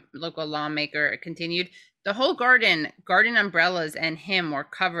 The local lawmaker continued. The whole garden umbrellas and him were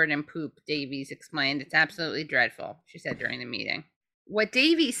covered in poop, Davies explained. It's absolutely dreadful, she said during the meeting. What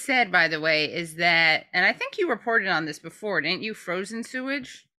Davies said, by the way, is that, and I think you reported on this before, didn't you? Frozen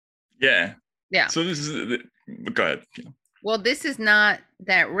sewage? Yeah. Yeah. So this is, go ahead. Well, this is not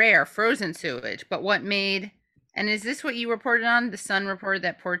that rare, frozen sewage, but what made, and is this what you reported on? The Sun reported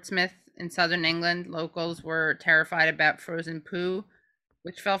that Portsmouth in southern England, locals were terrified about frozen poo,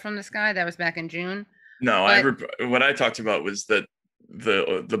 which fell from the sky. That was back in June. No, what I talked about was that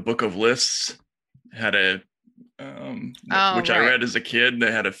the book of lists had a, which I read as a kid.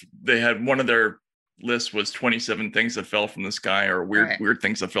 They had one of their lists was 27 things that fell from the sky, or weird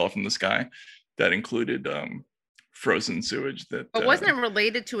things that fell from the sky. That included frozen sewage. But wasn't it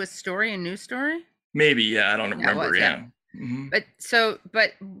related to a news story? Maybe, yeah. I don't remember. Yeah. Mm-hmm.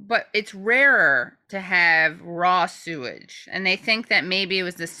 But it's rarer to have raw sewage, and they think that maybe it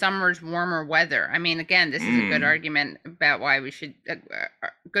was the summer's warmer weather. I mean, again, this is a good argument about why we should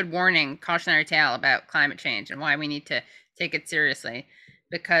good warning, cautionary tale about climate change and why we need to take it seriously,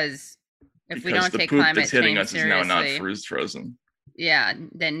 because if we don't take climate change hitting us seriously, is now not frozen. Yeah,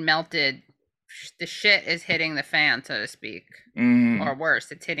 then melted. The shit is hitting the fan, so to speak, or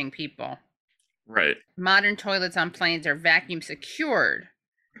worse, it's hitting people. Right. Modern toilets on planes are vacuum secured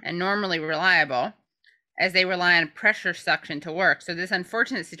and normally reliable, as they rely on pressure suction to work. So this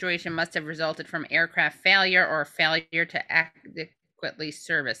unfortunate situation must have resulted from aircraft failure or failure to adequately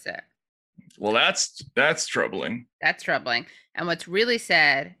service it. Well, that's troubling. That's troubling. And what's really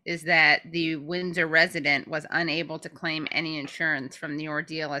sad is that the Windsor resident was unable to claim any insurance from the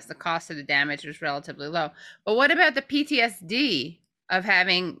ordeal, as the cost of the damage was relatively low. But what about the PTSD of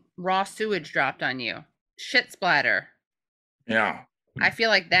having raw sewage dropped on you? Shit splatter. Yeah. I feel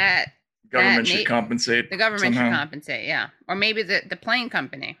like that government should compensate. The government should compensate, yeah. Or maybe the plane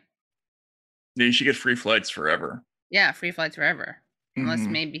company. Yeah, you should get free flights forever. Yeah, free flights forever. Unless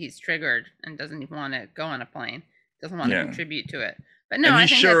maybe he's triggered and doesn't even want to go on a plane. Doesn't want to contribute to it. But no, I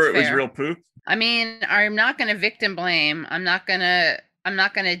think sure that's it fair. was real poop? I mean, I'm not going to victim blame. I'm not going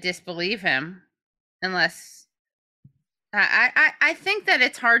to disbelieve him unless I think that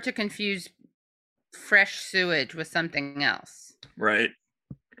it's hard to confuse fresh sewage with something else. Right.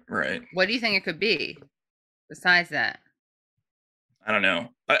 What do you think it could be besides that? I don't know.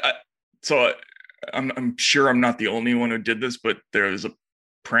 I'm sure I'm not the only one who did this, but there was a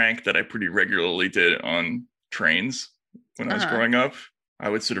prank that I pretty regularly did on trains when I was growing up. I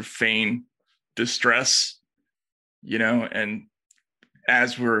would sort of feign distress, and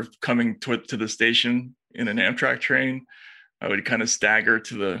as we're coming to the station in an Amtrak train, I would kind of stagger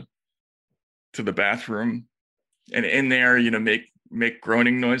to the bathroom, and in there, make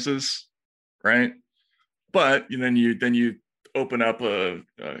groaning noises, right? But then you open up a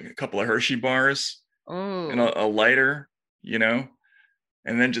couple of Hershey bars and a lighter, and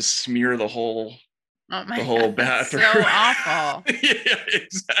then just smear the whole bathroom. So awful. Yeah,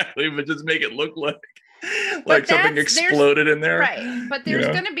 exactly. But just make it look like something exploded in there. Right. But there's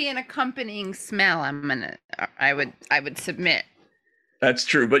going to be an accompanying smell. I would submit. That's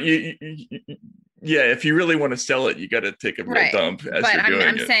true. But if you really want to sell it, you got to take a real dump as you're doing it.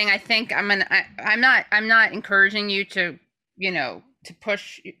 I'm saying, I think I'm not encouraging you to, to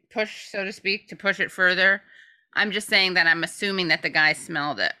push, so to speak, to push it further. I'm just saying that I'm assuming that the guy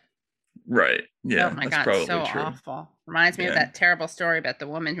smelled it. Right. Yeah. Oh my God, it's so true. Awful. Reminds me of that terrible story about the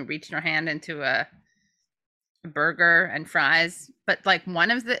woman who reached her hand into a burger and fries. But like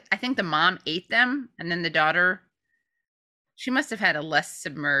I think the mom ate them, and then the daughter, she must have had a less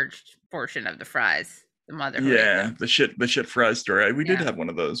submerged portion of the fries. The mother. Yeah, the shit fries story. We did have one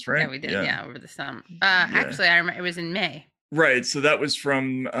of those, right? Yeah, we did. Yeah, over the summer. Actually, I remember it was in May. Right. So that was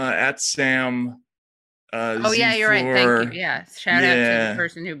from at Sam. Oh yeah, you're right. Thank you. Yeah, shout out to the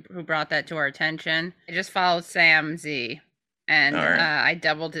person who brought that to our attention. I just followed Sam Z, and I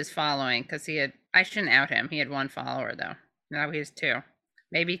doubled his following because I shouldn't out him. He had 1 follower though. Now he has 2.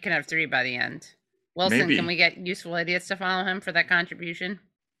 Maybe he can have 3 by the end. Wilson, can we get useful idiots to follow him for that contribution?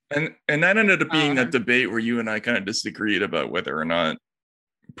 And that ended up being that debate where you and I kind of disagreed about whether or not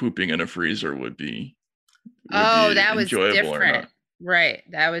pooping in a freezer would be that was enjoyable different. Or not. Right,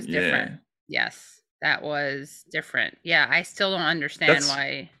 that was different. Yes. That was different. Yeah, I still don't understand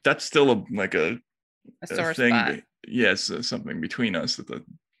why. That's still a sore thing. spot. Yes, something between us that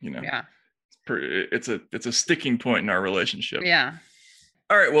Yeah. It's a sticking point in our relationship. Yeah.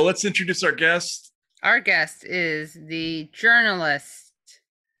 All right. Well, let's introduce our guest. Our guest is the journalist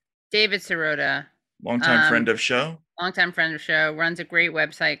David Sirota. Longtime friend of show. Runs a great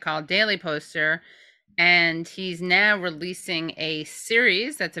website called Daily Poster. And he's now releasing a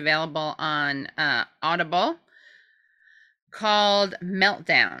series that's available on Audible called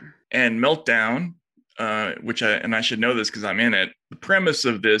Meltdown. And Meltdown, I should know this because I'm in it. The premise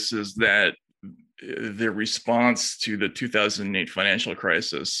of this is that the response to the 2008 financial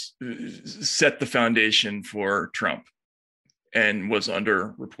crisis set the foundation for Trump and was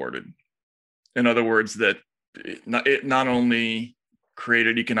underreported. In other words, that it not only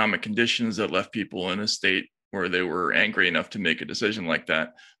created economic conditions that left people in a state where they were angry enough to make a decision like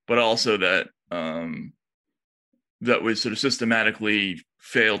that, but also that that we sort of systematically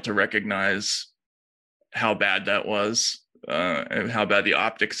failed to recognize how bad that was, and how bad the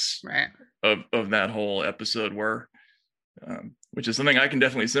optics of that whole episode were, which is something I can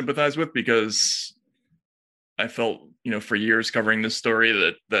definitely sympathize with, because I felt, for years covering this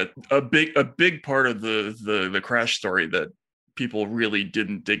story that a big part of the crash story that people really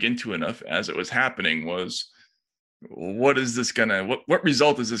didn't dig into enough as it was happening was, what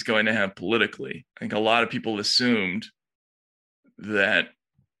result is this going to have politically? I think a lot of people assumed that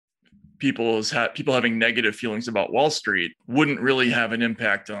people having negative feelings about Wall Street wouldn't really have an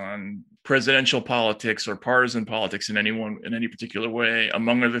impact on presidential politics or partisan politics in any particular way,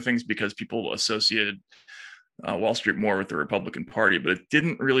 among other things, because people associated Wall Street more with the Republican Party. But it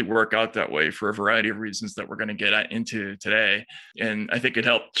didn't really work out that way for a variety of reasons that we're going to get into today. And I think it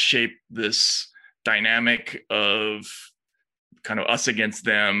helped shape this dynamic of kind of us against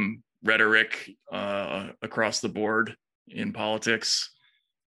them rhetoric across the board in politics.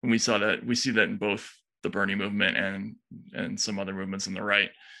 And we see that in both the Bernie movement and some other movements on the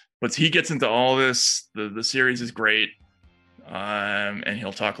right. But he gets into all this. The series is great, and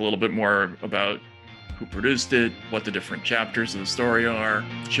he'll talk a little bit more about who produced it, what the different chapters of the story are.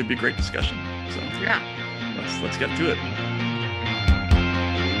 Should be a great discussion. So yeah, let's get to it.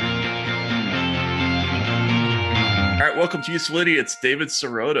 All right, welcome to Useful Idiots. David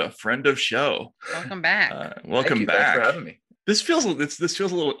Sirota, friend of show. Welcome back. Welcome back. Thanks for having me. This feels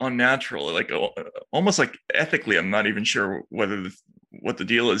a little unnatural, like almost like ethically. I'm not even sure what the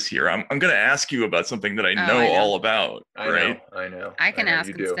deal is here. I'm going to ask you about something that I know all about. I know. I can ask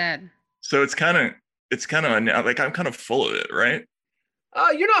instead. So it's kind of like I'm kind of full of it, right?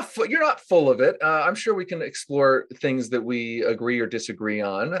 You're not full of it. I'm sure we can explore things that we agree or disagree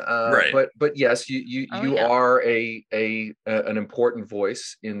on. Right. But yes, you are an important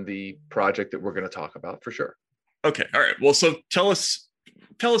voice in the project that we're going to talk about for sure. Okay. All right. Well, so tell us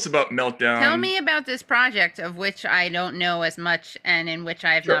about Meltdown. Tell me about this project of which I don't know as much and in which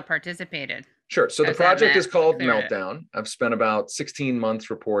I have not participated. Sure. So the project is called Meltdown. I've spent about 16 months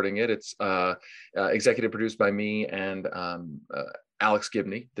reporting it. It's executive produced by me and Alex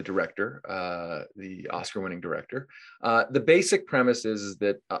Gibney, the director, the Oscar-winning director. The basic premise is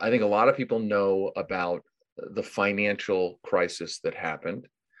that I think a lot of people know about the financial crisis that happened.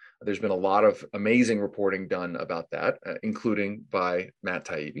 There's been a lot of amazing reporting done about that, including by Matt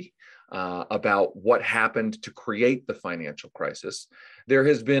Taibbi, about what happened to create the financial crisis. There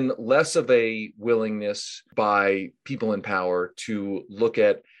has been less of a willingness by people in power to look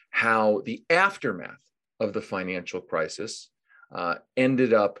at how the aftermath of the financial crisis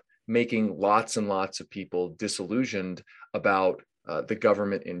ended up making lots and lots of people disillusioned about the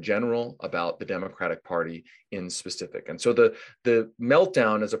government in general, about the Democratic Party in specific. And so the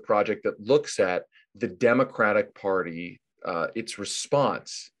Meltdown is a project that looks at the Democratic Party, its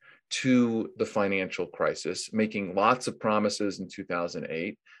response to the financial crisis, making lots of promises in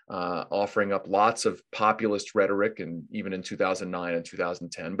 2008, offering up lots of populist rhetoric, and even in 2009 and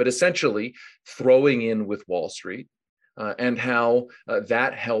 2010, but essentially throwing in with Wall Street. And how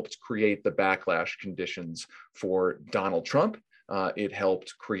that helped create the backlash conditions for Donald Trump. It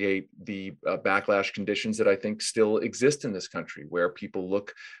helped create the backlash conditions that I think still exist in this country, where people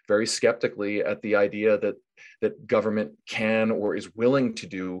look very skeptically at the idea that government can or is willing to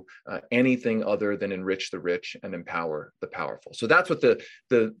do anything other than enrich the rich and empower the powerful. So that's what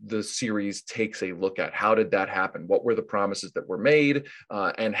the series takes a look at. How did that happen? What were the promises that were made?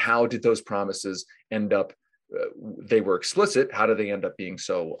 And how did those promises end up? They were explicit. How do they end up being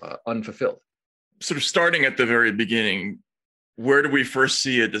so unfulfilled? Sort of starting at the very beginning, where do we first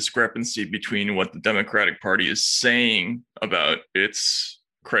see a discrepancy between what the Democratic Party is saying about its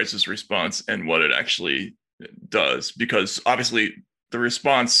crisis response and what it actually does? Because obviously the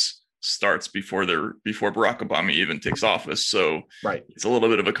response starts before Barack Obama even takes office. So It's a little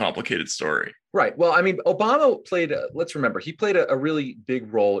bit of a complicated story. Right. Well, I mean, Obama let's remember, he played a really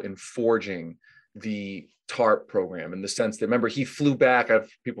big role in forging the TARP program, in the sense that, remember, he flew back.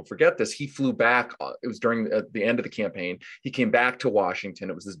 People forget this. He flew back. It was during the end of the campaign. He came back to Washington.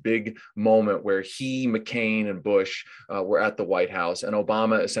 It was this big moment where he, McCain, and Bush were at the White House, and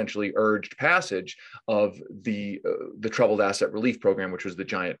Obama essentially urged passage of the Troubled Asset Relief Program, which was the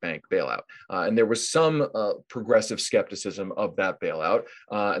giant bank bailout. And there was some progressive skepticism of that bailout,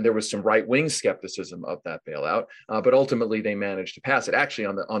 and there was some right-wing skepticism of that bailout. But ultimately, they managed to pass it. Actually,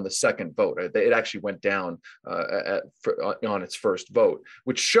 on the second vote, it actually went down on its first vote,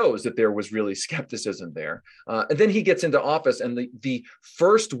 which shows that there was really skepticism there. And then he gets into office, and the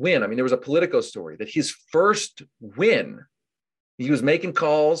first win, I mean, there was a Politico story that his first win, he was making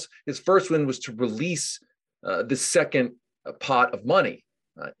calls, his first win was to release the second pot of money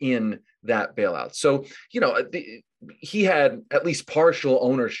in that bailout. So, he had at least partial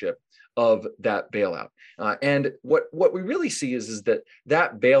ownership of that bailout. And what we really see is that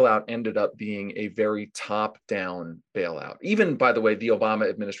bailout ended up being a very top-down bailout. Even, by the way, the Obama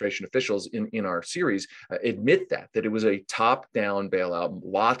administration officials in our series admit that it was a top-down bailout,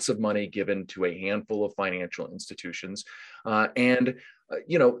 lots of money given to a handful of financial institutions.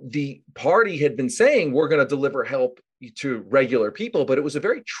 The party had been saying, we're going to deliver help to regular people, but it was a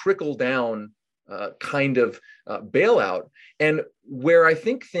very trickle-down kind of bailout. And where I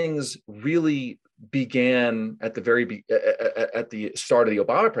think things really began at the start of the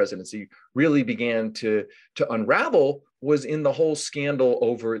Obama presidency, really began to unravel, was in the whole scandal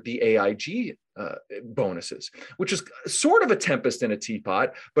over the AIG bonuses, which is sort of a tempest in a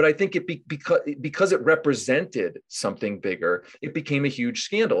teapot. But I think because it represented something bigger, it became a huge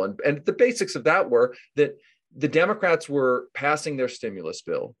scandal. And the basics of that were that the Democrats were passing their stimulus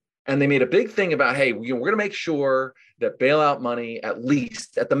bill, and they made a big thing about, hey, we're going to make sure that bailout money, at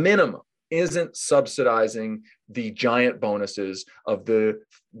least at the minimum, isn't subsidizing the giant bonuses of the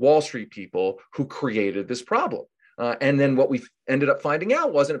Wall Street people who created this problem. And then what we ended up finding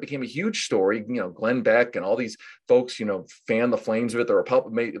out was, and it became a huge story, Glenn Beck and all these folks, fanned the flames of it. The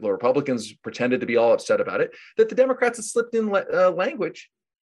Republicans pretended to be all upset about it, that the Democrats had slipped in language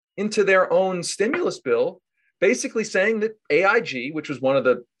into their own stimulus bill, basically saying that AIG, which was one of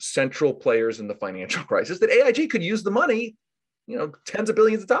the central players in the financial crisis, that AIG could use the money, tens of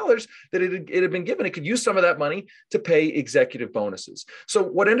billions of dollars that it had been given. It could use some of that money to pay executive bonuses. So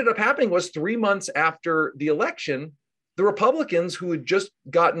what ended up happening was 3 months after the election, the Republicans, who had just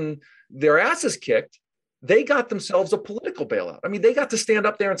gotten their asses kicked, they got themselves a political bailout. I mean, they got to stand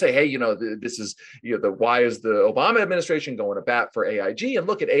up there and say, hey, this is, why is the Obama administration going to bat for AIG? And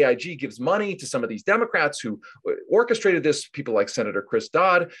look, at AIG gives money to some of these Democrats who orchestrated this, people like Senator Chris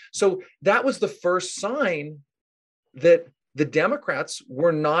Dodd. So that was the first sign that the Democrats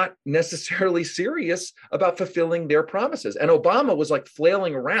were not necessarily serious about fulfilling their promises. And Obama was like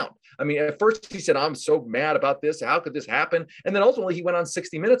flailing around. I mean, at first he said, I'm so mad about this. How could this happen? And then ultimately he went on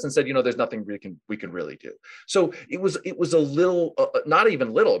 60 Minutes and said, there's nothing we can really do. So it was a little, not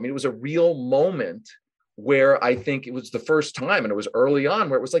even little. I mean, it was a real moment where I think it was the first time, and it was early on,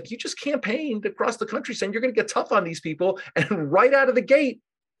 where it was like, you just campaigned across the country saying you're going to get tough on these people. And right out of the gate,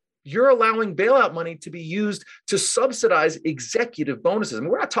 you're allowing bailout money to be used to subsidize executive bonuses. I mean,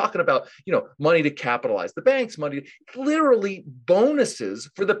 we're not talking about, money to capitalize the banks, literally bonuses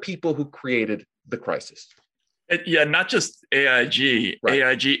for the people who created the crisis. Yeah, not just AIG, right.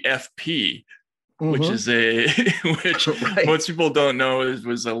 AIG FP, which is which right. Most people don't know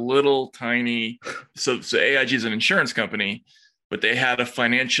was a little tiny. So AIG is an insurance company, but they had a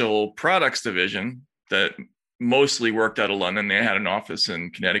financial products division that mostly worked out of London. They had an office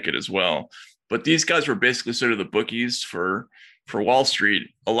in Connecticut as well. But these guys were basically sort of the bookies for Wall Street.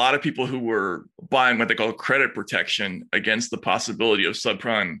 A lot of people who were buying what they call credit protection against the possibility of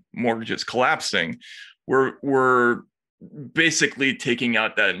subprime mortgages collapsing were basically taking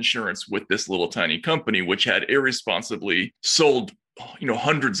out that insurance with this little tiny company, which had irresponsibly sold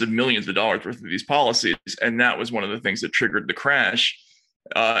hundreds of millions of dollars worth of these policies. And that was one of the things that triggered the crash.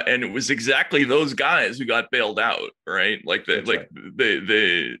 And it was exactly those guys who got bailed out, right?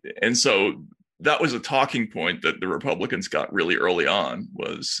 And so that was a talking point that the Republicans got really early on,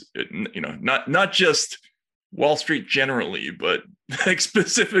 was, not just Wall Street generally, but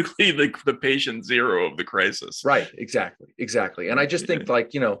specifically the patient zero of the crisis. Right. Exactly. And I just think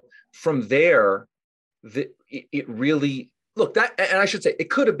from there, it really, look, that, and I should say, it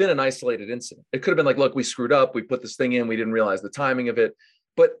could have been an isolated incident. It could have been like, look, we screwed up. We put this thing in. We didn't realize the timing of it.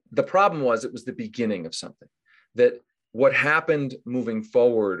 But the problem was, it was the beginning of something. That what happened moving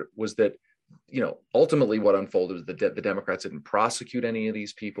forward was that ultimately what unfolded was the Democrats didn't prosecute any of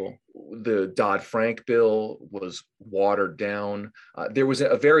these people. The Dodd-Frank bill was watered down. There was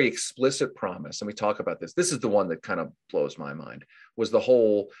a very explicit promise, and we talk about this. This is the one that kind of blows my mind. Was the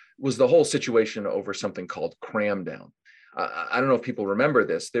whole situation over something called cram down. I don't know if people remember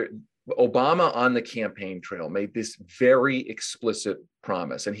this. Obama on the campaign trail made this very explicit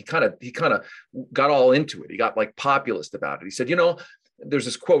promise, and he kind of got all into it. He got like populist about it. He said, there's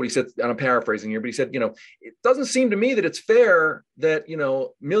this quote, he said, and I'm paraphrasing here, but he said, it doesn't seem to me that it's fair that,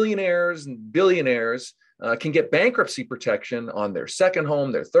 millionaires and billionaires can get bankruptcy protection on their second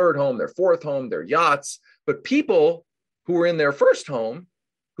home, their third home, their fourth home, their yachts. But people who are in their first home,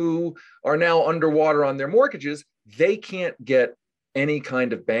 who are now underwater on their mortgages, they can't get any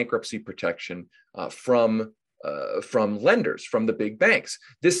kind of bankruptcy protection from lenders, from the big banks.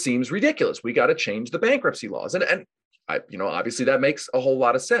 This seems ridiculous. We got to change the bankruptcy laws. And obviously that makes a whole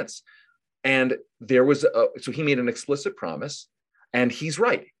lot of sense. And there was, so he made an explicit promise, and he's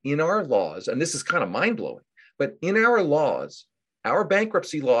right. In our laws, and this is kind of mind blowing, but in our laws, our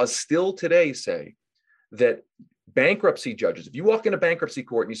bankruptcy laws still today say that bankruptcy judges, if you walk into bankruptcy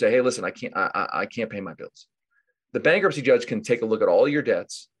court and you say, hey, listen, I can't pay my bills, the bankruptcy judge can take a look at all your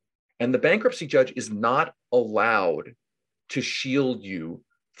debts, and the bankruptcy judge is not allowed to shield you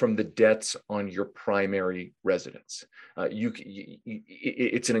from the debts on your primary residence.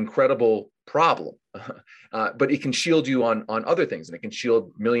 It's an incredible problem, but it can shield you on other things, and it can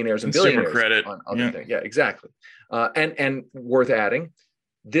shield millionaires and billionaires credit on other things. Yeah, exactly. And worth adding,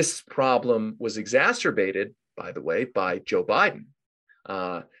 this problem was exacerbated, by the way, by Joe Biden,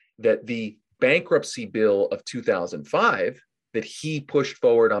 that the bankruptcy bill of 2005 that he pushed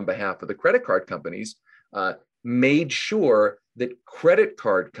forward on behalf of the credit card companies made sure that credit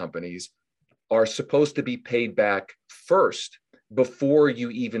card companies are supposed to be paid back first before you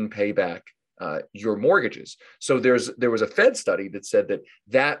even pay back your mortgages. So there was a Fed study that said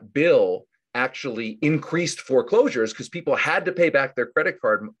that bill actually increased foreclosures because people had to pay back their credit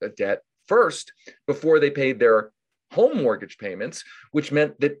card debt first before they paid their home mortgage payments, which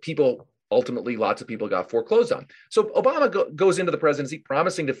meant that ultimately, lots of people got foreclosed on. So Obama goes into the presidency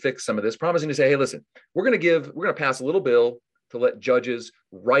promising to fix some of this, promising to say, hey, listen, we're going to pass a little bill to let judges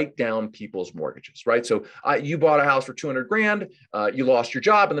write down people's mortgages, right? So you bought a house for 200 grand, you lost your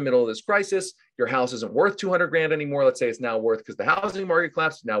job in the middle of this crisis, your house isn't worth 200 grand anymore. Let's say it's now worth, because the housing market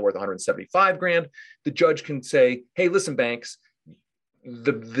collapsed, now worth 175 grand. The judge can say, hey, listen, banks,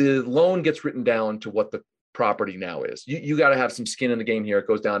 the loan gets written down to what the property now is. You got to have some skin in the game here. It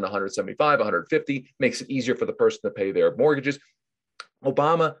goes down to 175, 150, makes it easier for the person to pay their mortgages.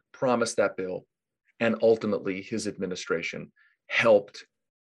 Obama promised that bill, and ultimately his administration helped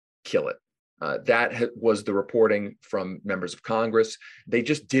kill it. That was the reporting from members of Congress. They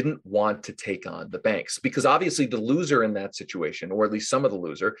just didn't want to take on the banks, because obviously the loser in that situation, or at least some of the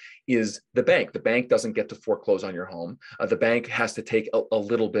loser, is the bank. The bank doesn't get to foreclose on your home. The bank has to take a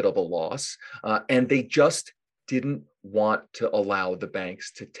little bit of a loss, and they just didn't want to allow the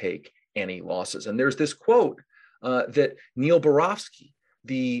banks to take any losses. And there's this quote that Neil Barofsky,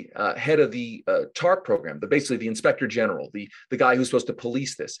 the head of the TARP program, basically the inspector general, the guy who's supposed to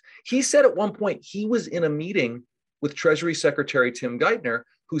police this. He said at one point he was in a meeting with Treasury Secretary Tim Geithner,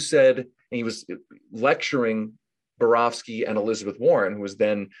 who said, and he was lecturing Barofsky and Elizabeth Warren, who was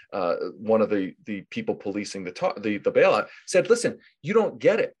then one of the people policing the bailout, said, listen, you don't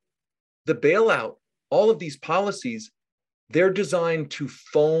get it. The bailout, all of these policies, they're designed to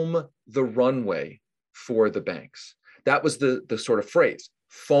foam the runway for the banks. That was the sort of phrase,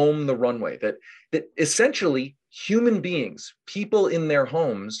 foam the runway, that essentially human beings, people in their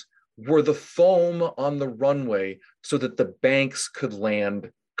homes, were the foam on the runway so that the banks could land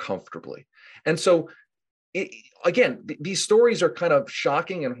comfortably. And so, again, these stories are kind of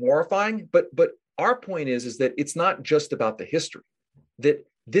shocking and horrifying, but our point is that it's not just about the history, that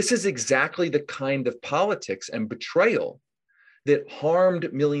this is exactly the kind of politics and betrayal that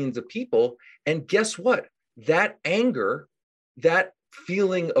harmed millions of people. And guess what? That anger, that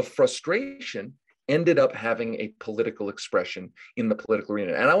feeling of frustration ended up having a political expression in the political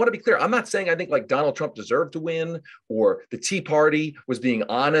arena. And I want to be clear, I'm not saying I think like Donald Trump deserved to win, or the Tea Party was being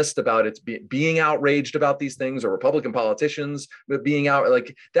honest about its being outraged about these things, or Republican politicians being out.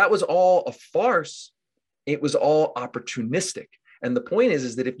 Like, that was all a farce. It was all opportunistic. And the point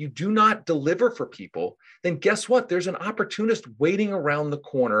is that if you do not deliver for people, then guess what? There's an opportunist waiting around the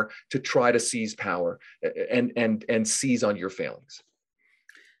corner to try to seize power and seize on your failings.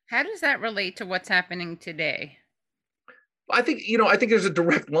 How does that relate to what's happening today? I think there's a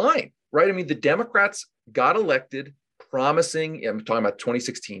direct line, right? I mean, the Democrats got elected promising, I'm talking about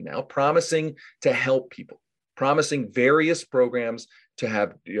 2016 now, promising to help people, promising various programs to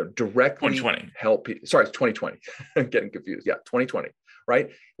have directly 2020. help people. Sorry, it's 2020. I'm getting confused. Yeah, 2020, right?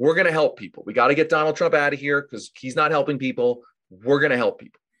 We're going to help people. We got to get Donald Trump out of here because he's not helping people. We're going to help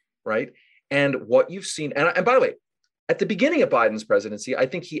people, right? And what you've seen, and by the way, at the beginning of Biden's presidency, I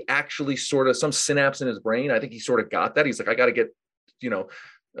think he actually sort of, some synapse in his brain, I think he sort of got that. He's like, I got to get,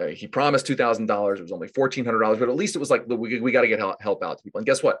 he promised $2,000. It was only $1,400, but at least it was like, we got to get help out to people. And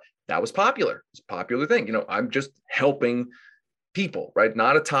guess what? That was popular. It's a popular thing. I'm just helping people, right?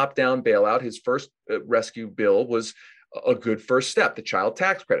 Not a top-down bailout. His first rescue bill was a good first step. The child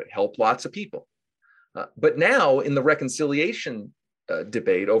tax credit helped lots of people. But now in the reconciliation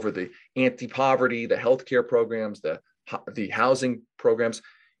debate over the anti-poverty, the healthcare programs, the housing programs,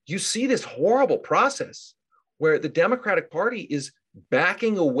 you see this horrible process where the Democratic Party is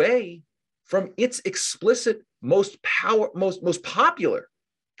backing away from its explicit most popular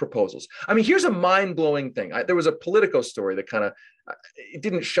proposals. I mean, here's a mind-blowing thing. There was a Politico story that kind of, it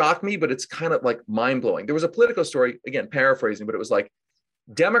didn't shock me, but it's kind of like mind-blowing. There was a Politico story, again, paraphrasing, but it was like,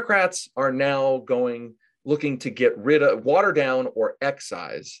 Democrats are now looking to get rid of, water down or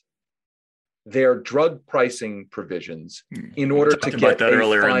excise their drug pricing provisions in order to get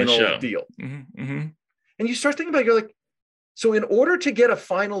a final deal. Mm-hmm, mm-hmm. And you start thinking about it, you're like, so in order to get a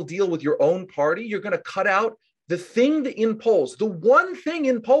final deal with your own party, you're going to cut out the thing that in polls, the one thing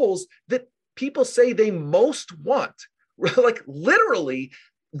in polls that people say they most want, like literally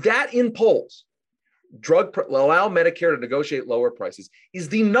that in polls, allow Medicare to negotiate lower prices, is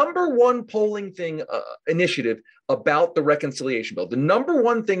the number one polling thing initiative about the reconciliation bill. The number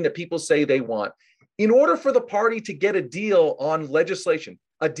one thing that people say they want in order for the party to get a deal on legislation,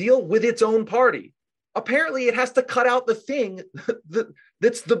 a deal with its own party. Apparently, it has to cut out the thing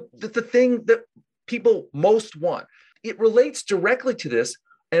that's the thing that people most want. It relates directly to this.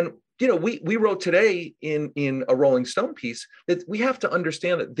 And we wrote today in a Rolling Stone piece that we have to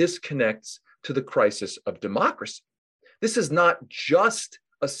understand that this connects to the crisis of democracy. This is not just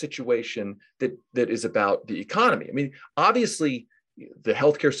a situation that is about the economy. I mean, obviously, the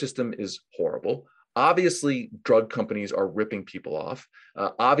healthcare system is horrible. Obviously, drug companies are ripping people off.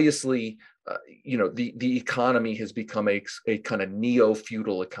 Obviously, the economy has become a kind of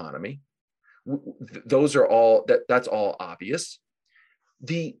neo-feudal economy. Those are all that's all obvious.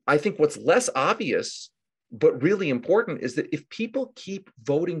 I think what's less obvious, but really important, is that if people keep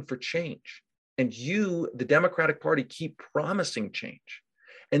voting for change, and you, the Democratic Party, keep promising change,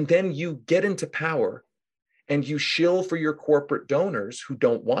 and then you get into power and you shill for your corporate donors who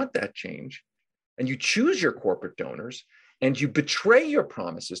don't want that change, and you choose your corporate donors and you betray your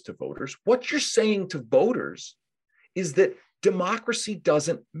promises to voters, what you're saying to voters is that democracy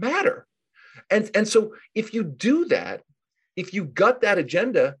doesn't matter. And so if you do that, if you gut that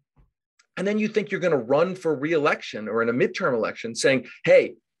agenda, and then you think you're going to run for re-election or in a midterm election saying,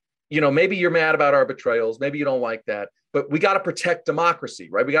 hey, maybe you're mad about our betrayals, maybe you don't like that, but we got to protect democracy,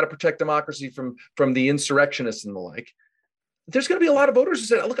 right? We got to protect democracy from the insurrectionists and the like. There's going to be a lot of voters who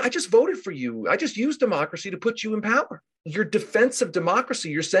say, look, I just voted for you. I just used democracy to put you in power. Your defense of democracy,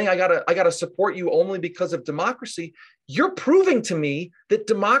 you're saying I gotta support you only because of democracy. You're proving to me that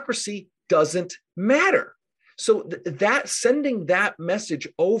democracy doesn't matter. So that sending that message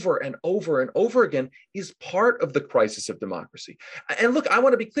over and over and over again is part of the crisis of democracy. And look, I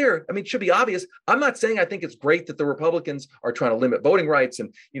want to be clear. I mean, it should be obvious. I'm not saying I think it's great that the Republicans are trying to limit voting rights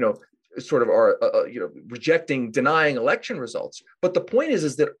and, sort of are, denying election results. But the point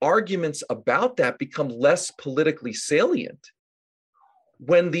is that arguments about that become less politically salient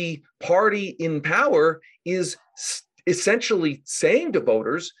when the party in power is essentially saying to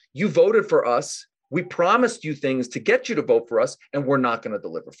voters, you voted for us, we promised you things to get you to vote for us, and we're not going to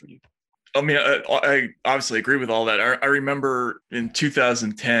deliver for you. I mean, I obviously agree with all that. I remember in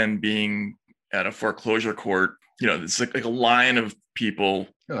 2010 being at a foreclosure court, it's like a line of people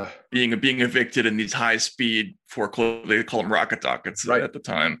being evicted in these high-speed foreclosure, they call them rocket dockets at the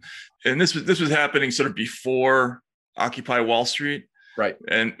time. And this was happening sort of before Occupy Wall Street. Right.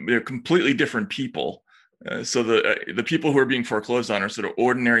 And they're completely different people. So the people who are being foreclosed on are sort of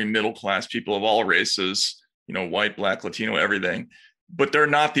ordinary middle-class people of all races, white, black, Latino, everything. But they're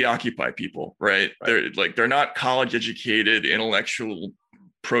not the Occupy people, right? They're not college-educated, intellectual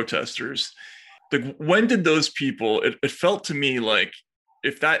protesters. Like, when did those people, it felt to me like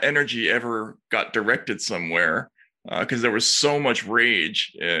if that energy ever got directed somewhere, because there was so much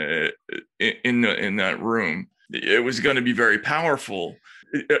rage in that room, it was going to be very powerful.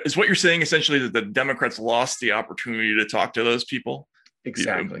 Is what you're saying essentially that the Democrats lost the opportunity to talk to those people?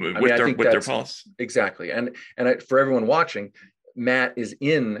 Exactly. with their policy. Exactly. And for everyone watching, Matt is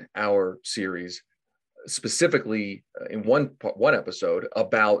in our series specifically in one episode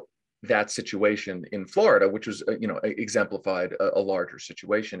about that situation in Florida, which was exemplified a larger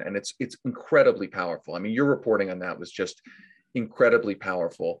situation, and it's incredibly powerful. I mean, your reporting on that was just incredibly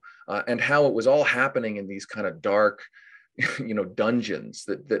powerful, and how it was all happening in these kind of dark, dungeons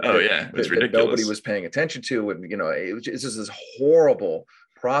that nobody was paying attention to, and it's just this horrible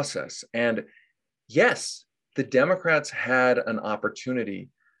process. And yes, the Democrats had an opportunity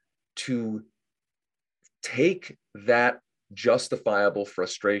to take that justifiable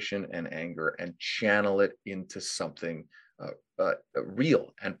frustration and anger and channel it into something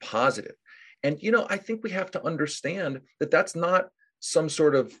real and positive. And, I think we have to understand that that's not some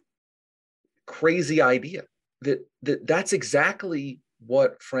sort of crazy idea, that's exactly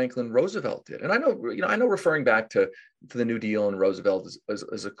what Franklin Roosevelt did. And I know referring back to the New Deal and Roosevelt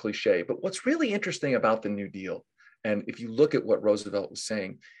is a cliche, but what's really interesting about the New Deal, and if you look at what Roosevelt was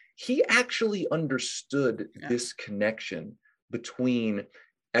saying, he actually understood this connection between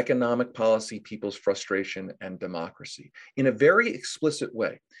economic policy, people's frustration, and democracy in a very explicit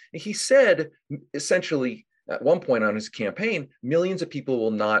way. And he said, essentially, at one point on his campaign, millions of people will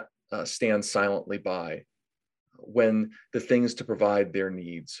not stand silently by when the things to provide their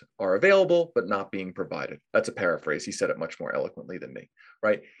needs are available but not being provided. That's a paraphrase. He said it much more eloquently than me,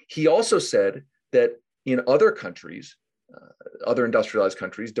 right? He also said that in other countries, other industrialized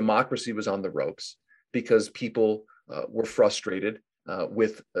countries, democracy was on the ropes because people were frustrated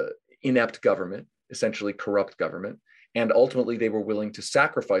with inept government, essentially corrupt government, and ultimately they were willing to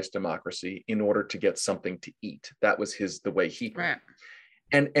sacrifice democracy in order to get something to eat. That was the way he put it.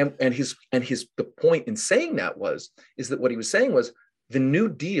 And the point in saying that is that what he was saying was the New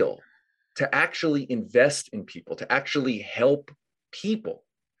Deal, to actually invest in people, to actually help people,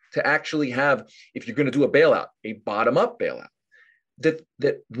 to actually have, if you're going to do a bailout, a bottom-up bailout, that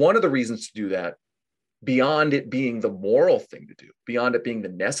one of the reasons to do that, beyond it being the moral thing to do, beyond it being the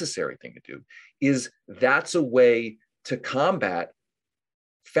necessary thing to do, is that's a way to combat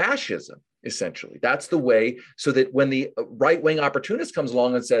fascism. Essentially, that's the way, so that when the right-wing opportunist comes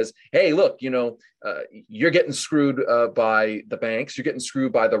along and says, hey, look, you're getting screwed by the banks, you're getting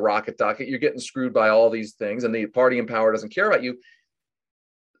screwed by the rocket docket, you're getting screwed by all these things, and the party in power doesn't care about you,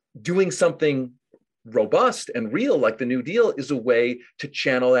 doing something robust and real like the New Deal is a way to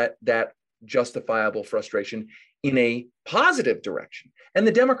channel that justifiable frustration in a positive direction. And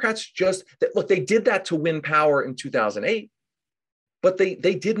the Democrats they did that to win power in 2008. But they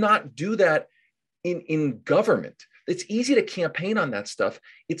did not do that in government. It's easy to campaign on that stuff.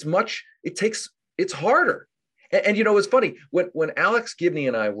 It's harder. And it's funny, when Alex Gibney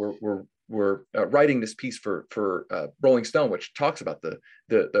and I were writing this piece for Rolling Stone, which talks about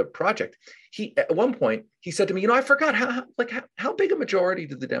the project, at one point he said to me, I forgot how big a majority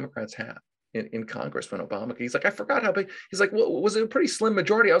did the Democrats have in Congress when Obama? He's like, I forgot how big. He's like, well, was it a pretty slim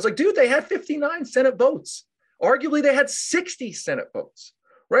majority? I was like, dude, they had 59 Senate votes. Arguably, they had 60 Senate votes,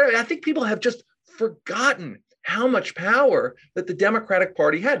 right? I think people have just forgotten how much power that the Democratic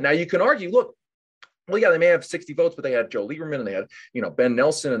Party had. Now, you can argue, look, well, yeah, they may have 60 votes, but they had Joe Lieberman and they had, Ben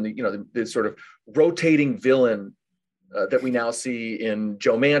Nelson and the sort of rotating villain that we now see in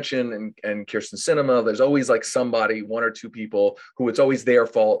Joe Manchin and Kyrsten Sinema. There's always like somebody, one or two people who it's always their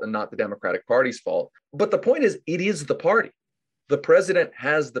fault and not the Democratic Party's fault. But the point is, it is the party. The president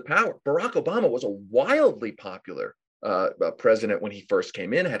has the power. Barack Obama was a wildly popular president when he first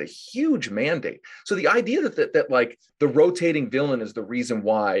came in, had a huge mandate. So the idea that like the rotating villain is the reason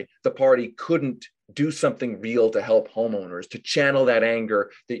why the party couldn't do something real to help homeowners, to channel that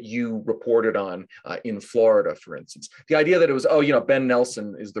anger that you reported on in Florida, for instance. The idea that it was, Ben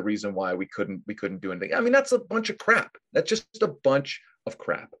Nelson is the reason why we couldn't do anything. I mean, that's a bunch of crap. That's just a bunch of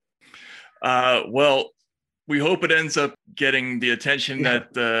crap. Well, we hope it ends up getting the attention that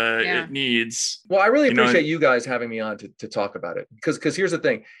it needs. Well, I really appreciate you guys having me on to talk about it, because here's the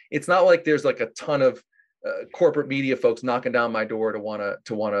thing: it's not like there's like a ton of corporate media folks knocking down my door to want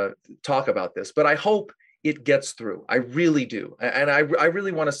to talk about this. But I hope it gets through. I really do, and I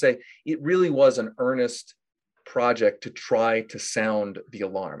really want to say it really was an earnest project to try to sound the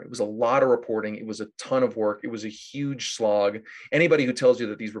alarm. It was a lot of reporting. It was a ton of work. It was a huge slog. Anybody who tells you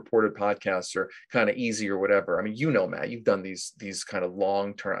that these reported podcasts are kind of easy or whatever, I mean, Matt, you've done these kind of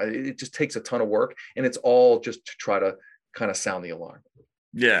long term. It just takes a ton of work, and it's all just to try to kind of sound the alarm.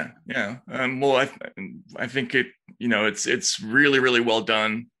 Yeah. Well, I think it. It's really, really well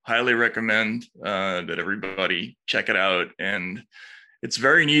done. Highly recommend that everybody check it out. And it's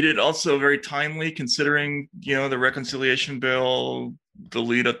very needed, also very timely, considering the reconciliation bill the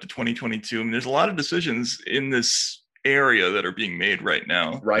lead up to 2022. I mean, there's a lot of decisions in this area that are being made right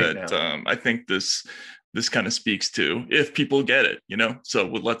now. I think this kind of speaks to, if people get it, So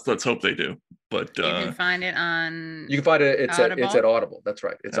let's hope they do. But you can find it on. You can find it. It's at Audible. That's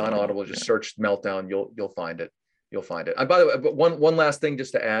right. It's on Audible. Just search Meltdown. You'll find it. You'll find it. And by the way, but one last thing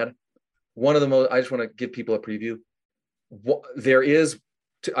just to add. One of the most. I just want to give people a preview. There is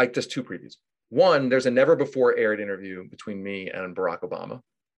just two previews. One, there's a never before aired interview between me and Barack Obama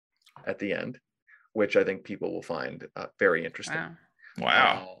at the end, which I think people will find very interesting.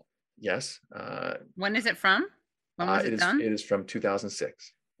 Wow. Yes. When is it from? When was it done? It is from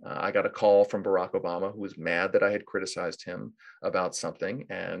 2006. I got a call from Barack Obama, who was mad that I had criticized him about something,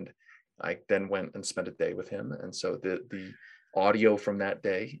 and I then went and spent a day with him. And so the audio from that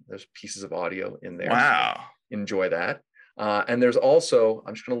day, there's pieces of audio in there. Wow. So enjoy that. And there's also,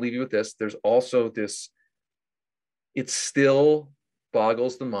 I'm just going to leave you with this. There's also this. It still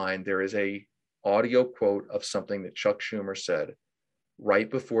boggles the mind. There is a audio quote of something that Chuck Schumer said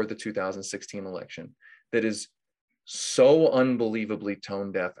right before the 2016 election that is so unbelievably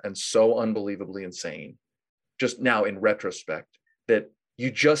tone deaf and so unbelievably insane, just now in retrospect, that you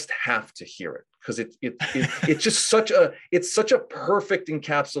just have to hear it, because it's just such a perfect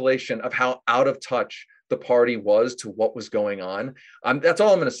encapsulation of how out of touch the party was to what was going on. That's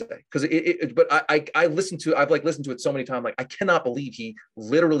all I'm going to say, because but I've listened to it so many times. Like, I cannot believe he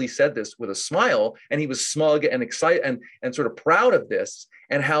literally said this with a smile, and he was smug and excited and sort of proud of this,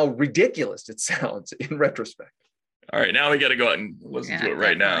 and how ridiculous it sounds in retrospect. All right, now we got to go out and listen to it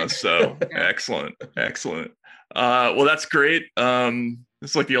right now. So excellent. Well, that's great.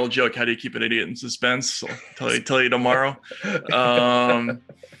 It's like the old joke: how do you keep an idiot in suspense? I'll tell you tomorrow.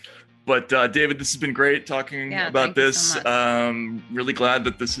 But David, this has been great talking about this. So really glad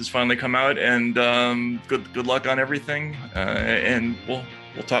that this has finally come out, and good luck on everything. And we'll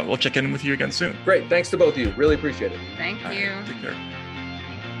check in with you again soon. Great, thanks to both of you. Really appreciate it. Thank you. Take care.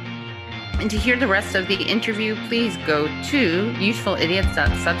 And to hear the rest of the interview, please go to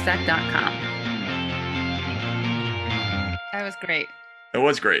usefulidiots.substack.com. That was great. It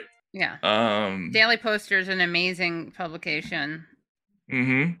was great. Yeah. Daily Poster is an amazing publication.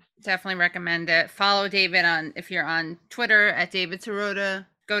 Mm-hmm. Definitely recommend it. Follow David if you're on Twitter at David Sirota.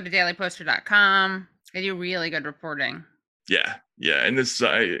 Go to dailyposter.com. They do really good reporting. Yeah. And this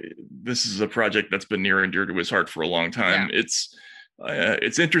is a project that's been near and dear to his heart for a long time. Yeah.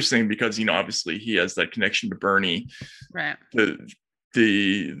 It's interesting because, obviously he has that connection to Bernie. Right. The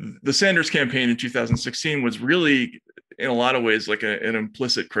Sanders campaign in 2016 was really, in a lot of ways, like an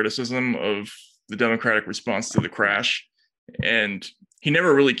implicit criticism of the Democratic response to the crash. And he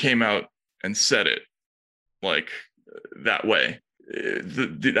never really came out and said it like that way.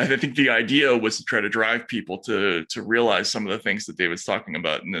 I think the idea was to try to drive people to realize some of the things that David's talking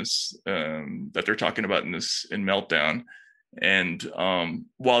about in this, that they're talking about in Meltdown. And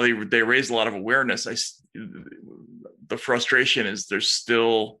while they raised a lot of awareness, the frustration is there's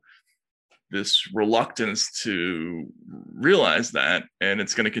still this reluctance to realize that, and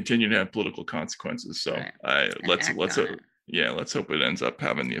it's going to continue to have political consequences. So let's hope it ends up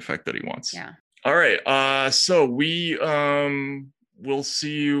having the effect that he wants. Yeah. All right. So we will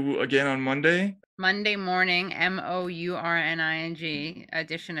see you again on Monday. Monday morning, MOURNING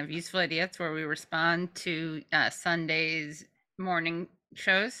edition of Useful Idiots, where we respond to Sunday's morning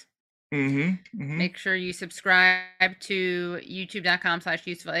shows. Make sure you subscribe to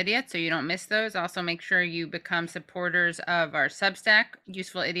youtube.com/usefulidiots so you don't miss those. Also, make sure you become supporters of our Substack,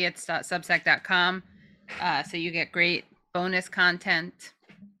 usefulidiots.substack.com, so you get great bonus content.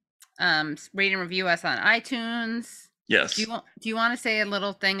 Rate and review us on iTunes. Yes. Do you want to say a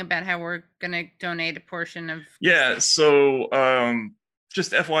little thing about how we're going to donate a portion of? Yeah. So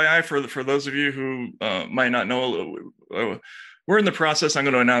just FYI for those of you who might not know, we're in the process. I'm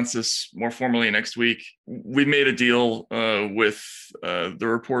going to announce this more formally next week. We made a deal with the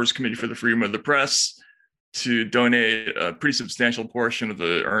Reporters Committee for the Freedom of the Press to donate a pretty substantial portion of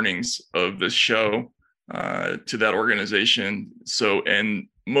the earnings of this show to that organization. And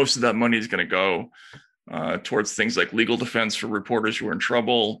most of that money is going to go towards things like legal defense for reporters who are in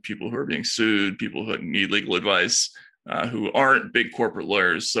trouble, people who are being sued, people who need legal advice, who aren't big corporate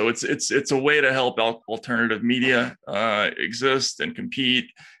lawyers. So it's a way to help alternative media exist and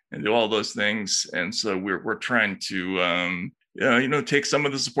compete and do all those things. And so we're trying to take some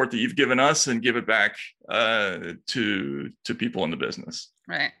of the support that you've given us and give it back to people in the business.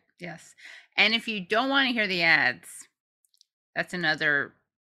 Right. Yes. And if you don't want to hear the ads, that's another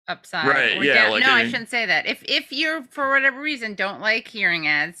upside. Right. I shouldn't say that. If you're, for whatever reason, don't like hearing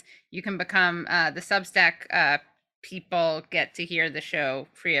ads, you can become the Substack people get to hear the show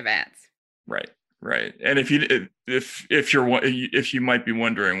free of ads. Right. And if you might be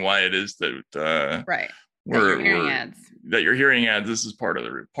wondering why it is that you're hearing ads, this is part of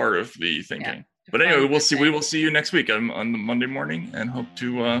the thinking. Yeah. But anyway, we will see you next week on the Monday morning, and hope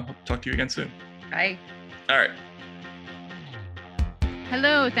to talk to you again soon. Bye. All right.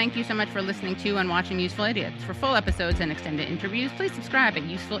 Hello, thank you so much for listening to and watching Useful Idiots. For full episodes and extended interviews, please subscribe at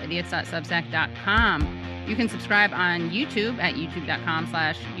usefulidiots.substack.com. You can subscribe on YouTube at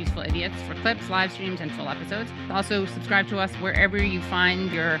youtube.com/usefulidiots for clips, live streams, and full episodes. Also, subscribe to us wherever you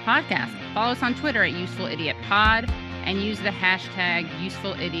find your podcast. Follow us on Twitter at UsefulIdiotPod and use the hashtag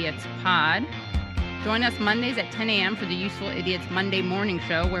UsefulIdiotsPod. Join us Mondays at 10 a.m. for the Useful Idiots Monday Morning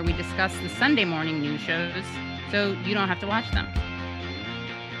Show, where we discuss the Sunday morning news shows so you don't have to watch them.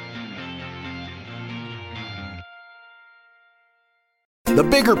 The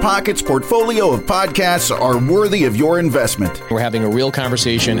Bigger Pockets portfolio of podcasts are worthy of your investment. We're having a real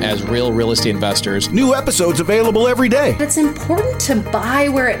conversation as real estate investors. New episodes available every day. It's important to buy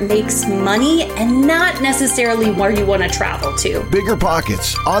where it makes money and not necessarily where you want to travel to. Bigger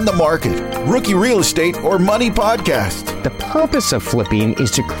Pockets, On the Market, Rookie Real Estate, or Money Podcast. The purpose of flipping is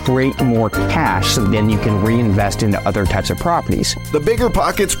to create more cash so then you can reinvest into other types of properties. The Bigger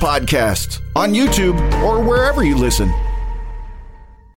Pockets Podcast on YouTube or wherever you listen.